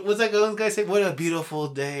a beautiful... What's that one guy say? What a beautiful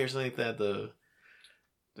day or something like that. The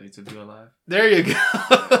day to be alive. There you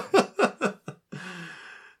go.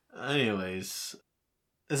 Anyways,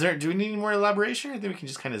 do we need any more elaboration? I think we can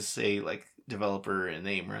just kind of say like developer and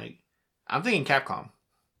name, right? I'm thinking Capcom.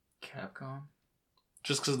 Capcom?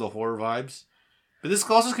 Just because of the horror vibes. But this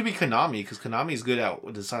also could be Konami, because Konami is good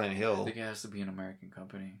at the Silent Hill. I think it has to be an American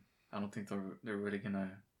company. I don't think they're really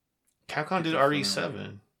gonna... Capcom did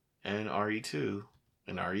RE7 and RE2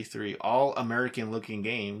 and RE3. All American-looking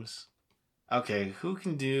games. Okay, who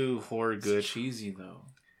can do horror good? It's cheesy, though.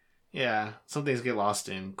 Yeah, some things get lost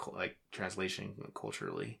in like translation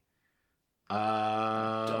culturally.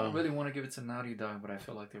 I don't really want to give it to Naughty Dog, but I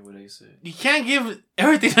feel like they would ace it. You can't give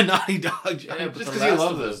everything to Naughty Dog, yeah, just because you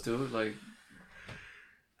love this, dude. Like,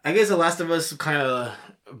 I guess The Last of Us kind of,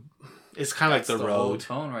 it's kind of like the road.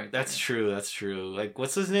 Tone right there. That's true. Like,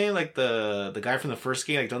 what's his name? Like the guy from the first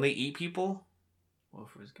game. Like, don't they eat people? What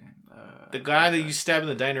first game? The guy that you stabbed in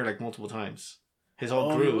the diner like multiple times. His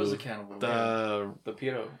whole crew. He was a cannibal. The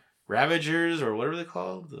Pito. Ravagers or whatever they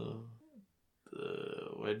called.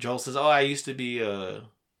 Where Joel says, "Oh, I used to be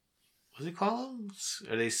what's he call them?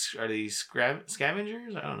 Are they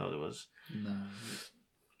scavengers? I don't know what it was." No.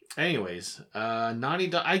 Anyways, Naughty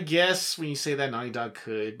Dog. I guess when you say that, Naughty Dog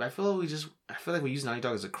could, but I feel like we use Naughty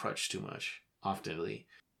Dog as a crutch too much oftenly.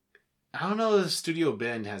 I don't know if Studio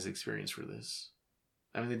Bend has experience for this.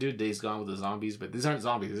 I mean, they do Days Gone with the zombies, but these aren't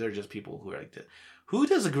zombies. These are just people who are like that. Who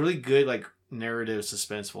does like really good like narrative,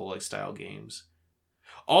 suspenseful like style games?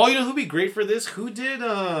 Oh, you know who'd be great for this? Who did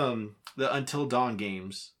the Until Dawn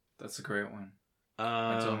games? That's a great one.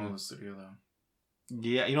 I don't know the studio though.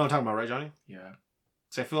 Yeah, you know what I'm talking about, right, Johnny? Yeah.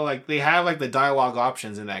 So I feel like they have like the dialogue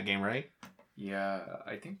options in that game, right? Yeah,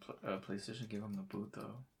 I think PlayStation gave them the boot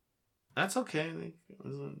though. That's okay.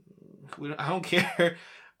 I don't care.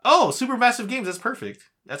 Oh, Supermassive Games. That's perfect.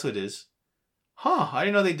 That's what it is. Huh. I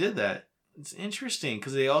didn't know they did that. It's interesting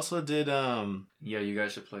because they also did. Yeah, you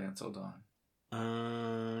guys should play Until Dawn.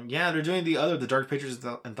 Yeah, they're doing the Dark Pictures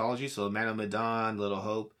anthology. So Man of Medan, Little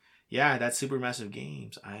Hope. Yeah, that's Supermassive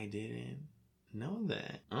Games. I didn't know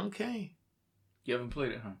that. Okay. You haven't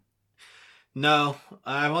played it, huh? No,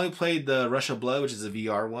 I've only played the Rush of Blood, which is a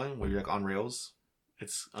VR one where you're like on rails.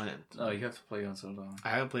 It's on it. Oh, you have to play Until Dawn. I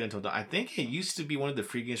haven't played Until Dawn. I think it used to be one of the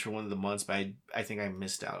free games for one of the months, but I think I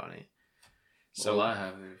missed out on it. So I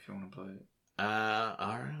have it if you want to play it. All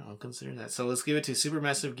right, I'll consider that. So let's give it to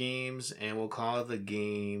Supermassive Games, and we'll call it the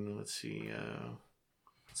game. Let's see.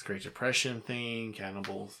 It's Great Depression thing,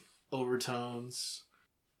 cannibal overtones.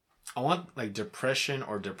 I want like depression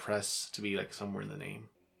or depress to be like somewhere in the name.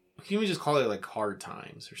 Can we just call it like Hard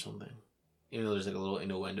Times or something? Even though there's like a little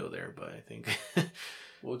innuendo there, but I think.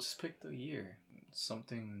 We'll just pick the year.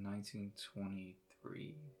 Something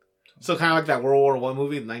 1923. So kind of like that World War I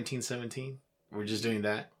movie, 1917. We're just doing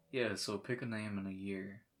that. Yeah, so pick a name and a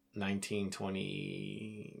year.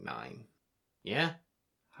 1929. Yeah.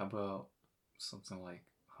 How about something like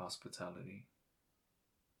Hospitality?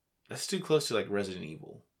 That's too close to like Resident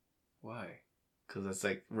Evil. Why? Because that's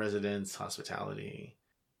like Residence, Hospitality.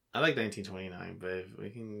 I like 1929, but if we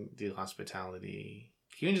can do Hospitality,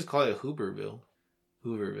 you can just call it Hooverville.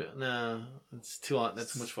 Hooverville. No, that's too on.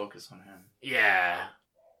 That's too much focus on him. Yeah.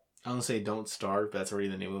 I'm gonna say Don't Starve, but that's already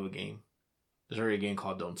the name of a game. There's already a game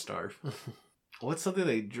called Don't Starve. What's something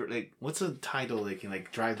like? What's a title that can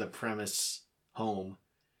like drive the premise home,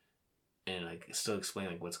 and like still explain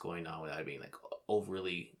like what's going on without being like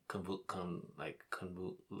overly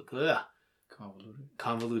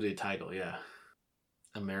convoluted title? Yeah.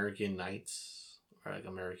 American Nights or like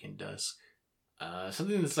American Dusk.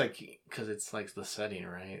 Something that's like, because it's like the setting,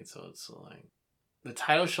 right? So it's like the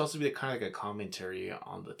title should also be kind of like a commentary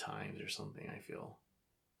on the times or something. I feel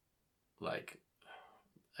like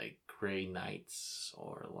Gray Nights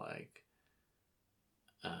or like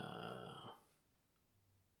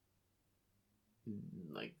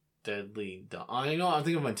Deadly Dawn. I know I'm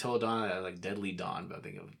thinking of Until Dawn, like Deadly Dawn, but I'm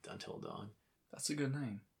thinking of Until Dawn. That's a good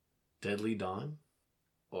name. Deadly Dawn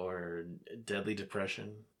or Deadly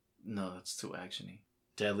Depression. No, that's too actiony.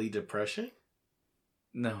 Deadly Depression?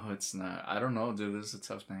 No, it's not. I don't know, dude. This is a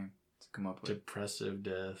tough name to come up with. Depressive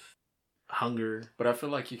Death. Hunger. But I feel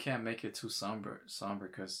like you can't make it too somber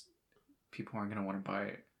because people aren't going to want to buy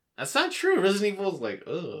it. That's not true. Resident Evil is like,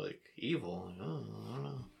 like evil. Like, I don't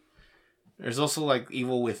know. There's also like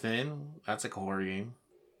Evil Within. That's like a horror game.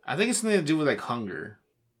 I think it's something to do with like Hunger.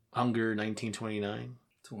 Hunger 1929.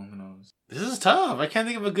 Two knows. This is tough. I can't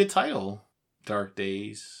think of a good title. Dark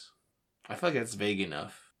Days. I feel like that's vague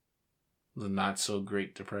enough. The Not So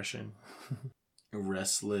Great Depression.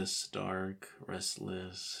 Restless Dark.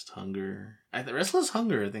 Restless Hunger. Restless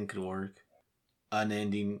Hunger I think could work.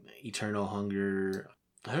 Unending Eternal Hunger.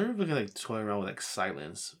 I remember like toying around with like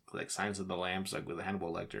Silence of the Lambs, like with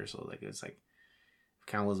Hannibal Lecter. So like it's like if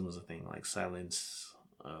cannibalism is a thing, like Silence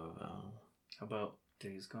of. How about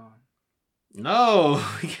Days Gone? No,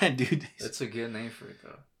 we can't do Days. That's a good name for it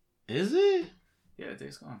though. Is it? Yeah,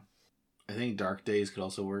 Days Gone. I think Dark Days could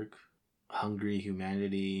also work. Hungry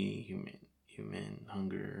Humanity, human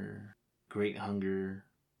hunger, Great Hunger,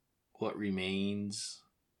 What Remains,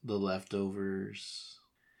 The Leftovers.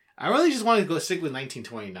 I really just want to go stick with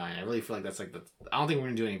 1929. I really feel like that's like I don't think we're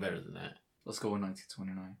gonna do any better than that. Let's go with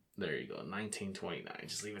 1929. There you go, 1929.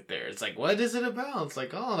 Just leave it there. It's like, what is it about? It's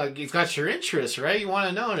like, oh, like it's got your interest, right? You want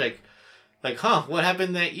to know, like, what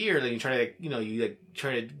happened that year? Then you try to, you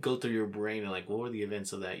try to go through your brain and like, what were the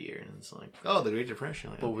events of that year? And it's like, oh, the Great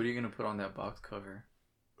Depression. Like, but what are you gonna put on that box cover?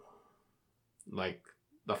 Like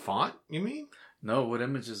the font? You mean? No, what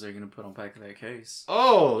images are you gonna put on back of that case?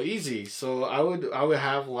 Oh, easy. So I would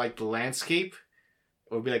have like the landscape.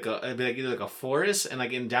 It would be like either like a forest, and like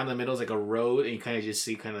down the middle is like a road, and you kind of just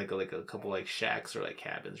see kind of like a couple like shacks or like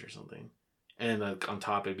cabins or something, and like on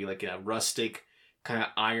top it'd be like a rustic, kind of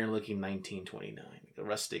iron looking 1929, like a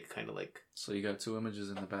rustic kind of like. So you got 2 images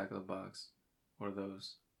in the back of the box. What are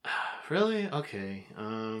those? Really? Okay.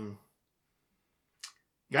 You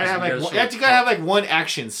gotta have like you gotta have like one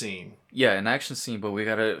action scene. Yeah, an action scene, but we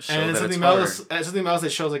gotta show and that something it's else, something else that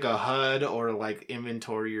shows like a HUD or like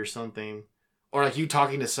inventory or something, or like you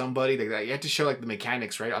talking to somebody. Like you have to show like the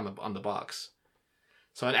mechanics right on the box.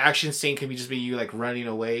 So an action scene can just be you like running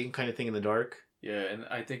away kind of thing in the dark. Yeah, and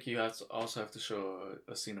I think you also have to show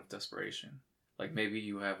a scene of desperation. Like maybe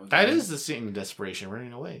you have that is the scene of desperation,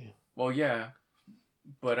 running away. Well, yeah.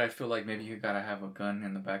 But I feel like maybe you gotta have a gun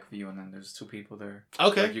in the back of you, and then there's 2 people there.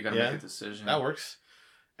 Okay, like you gotta make a decision. That works.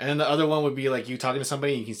 And then the other one would be like you talking to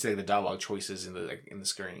somebody, and you can see like the dialogue choices in the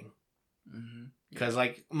screen. Because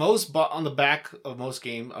like on the back of most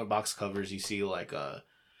game box covers, you see like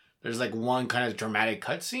there's like one kind of dramatic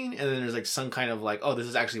cutscene, and then there's like some kind of like, oh, this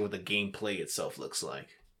is actually what the gameplay itself looks like.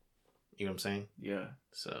 You know what I'm saying? Yeah.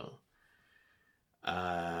 So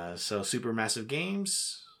Supermassive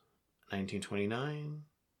Games. 1929.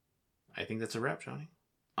 I think that's a wrap, Johnny.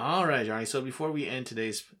 All right, Johnny. So before we end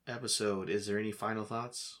today's episode, is there any final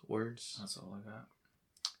thoughts, words? That's all I got.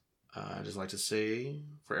 I'd just like to say,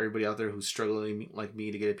 for everybody out there who's struggling like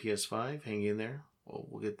me to get a PS5, hang in there.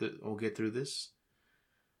 We'll get through this.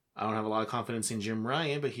 I don't have a lot of confidence in Jim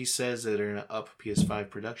Ryan, but he says that they're gonna up PS5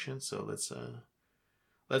 production. So let's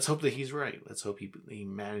hope that he's right. Let's hope he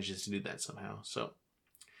manages to do that somehow. So.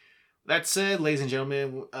 That said, ladies and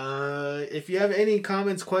gentlemen, if you have any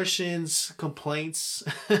comments, questions, complaints,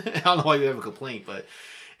 I don't know why you have a complaint, but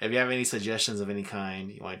if you have any suggestions of any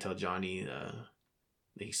kind, you want to tell Johnny that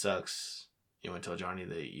he sucks, you want to tell Johnny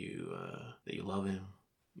that you love him,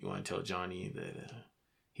 you want to tell Johnny that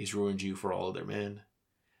he's ruined you for all other men,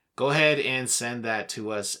 go ahead and send that to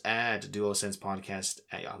us at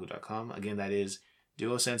duosensepodcast@yahoo.com. Again, that is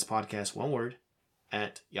duosensepodcast, one word,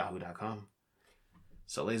 @yahoo.com.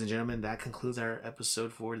 So, ladies and gentlemen, that concludes our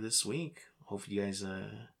episode for this week. Hopefully you guys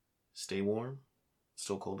stay warm. It's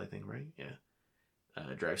still cold, I think, right? Yeah.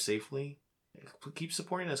 Drive safely. Keep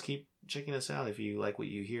supporting us. Keep checking us out. If you like what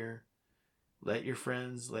you hear, let your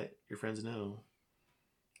friends know.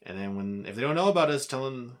 And then if they don't know about us, tell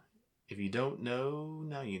them, if you don't know,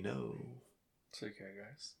 now you know. Take care,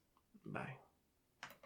 guys. Bye.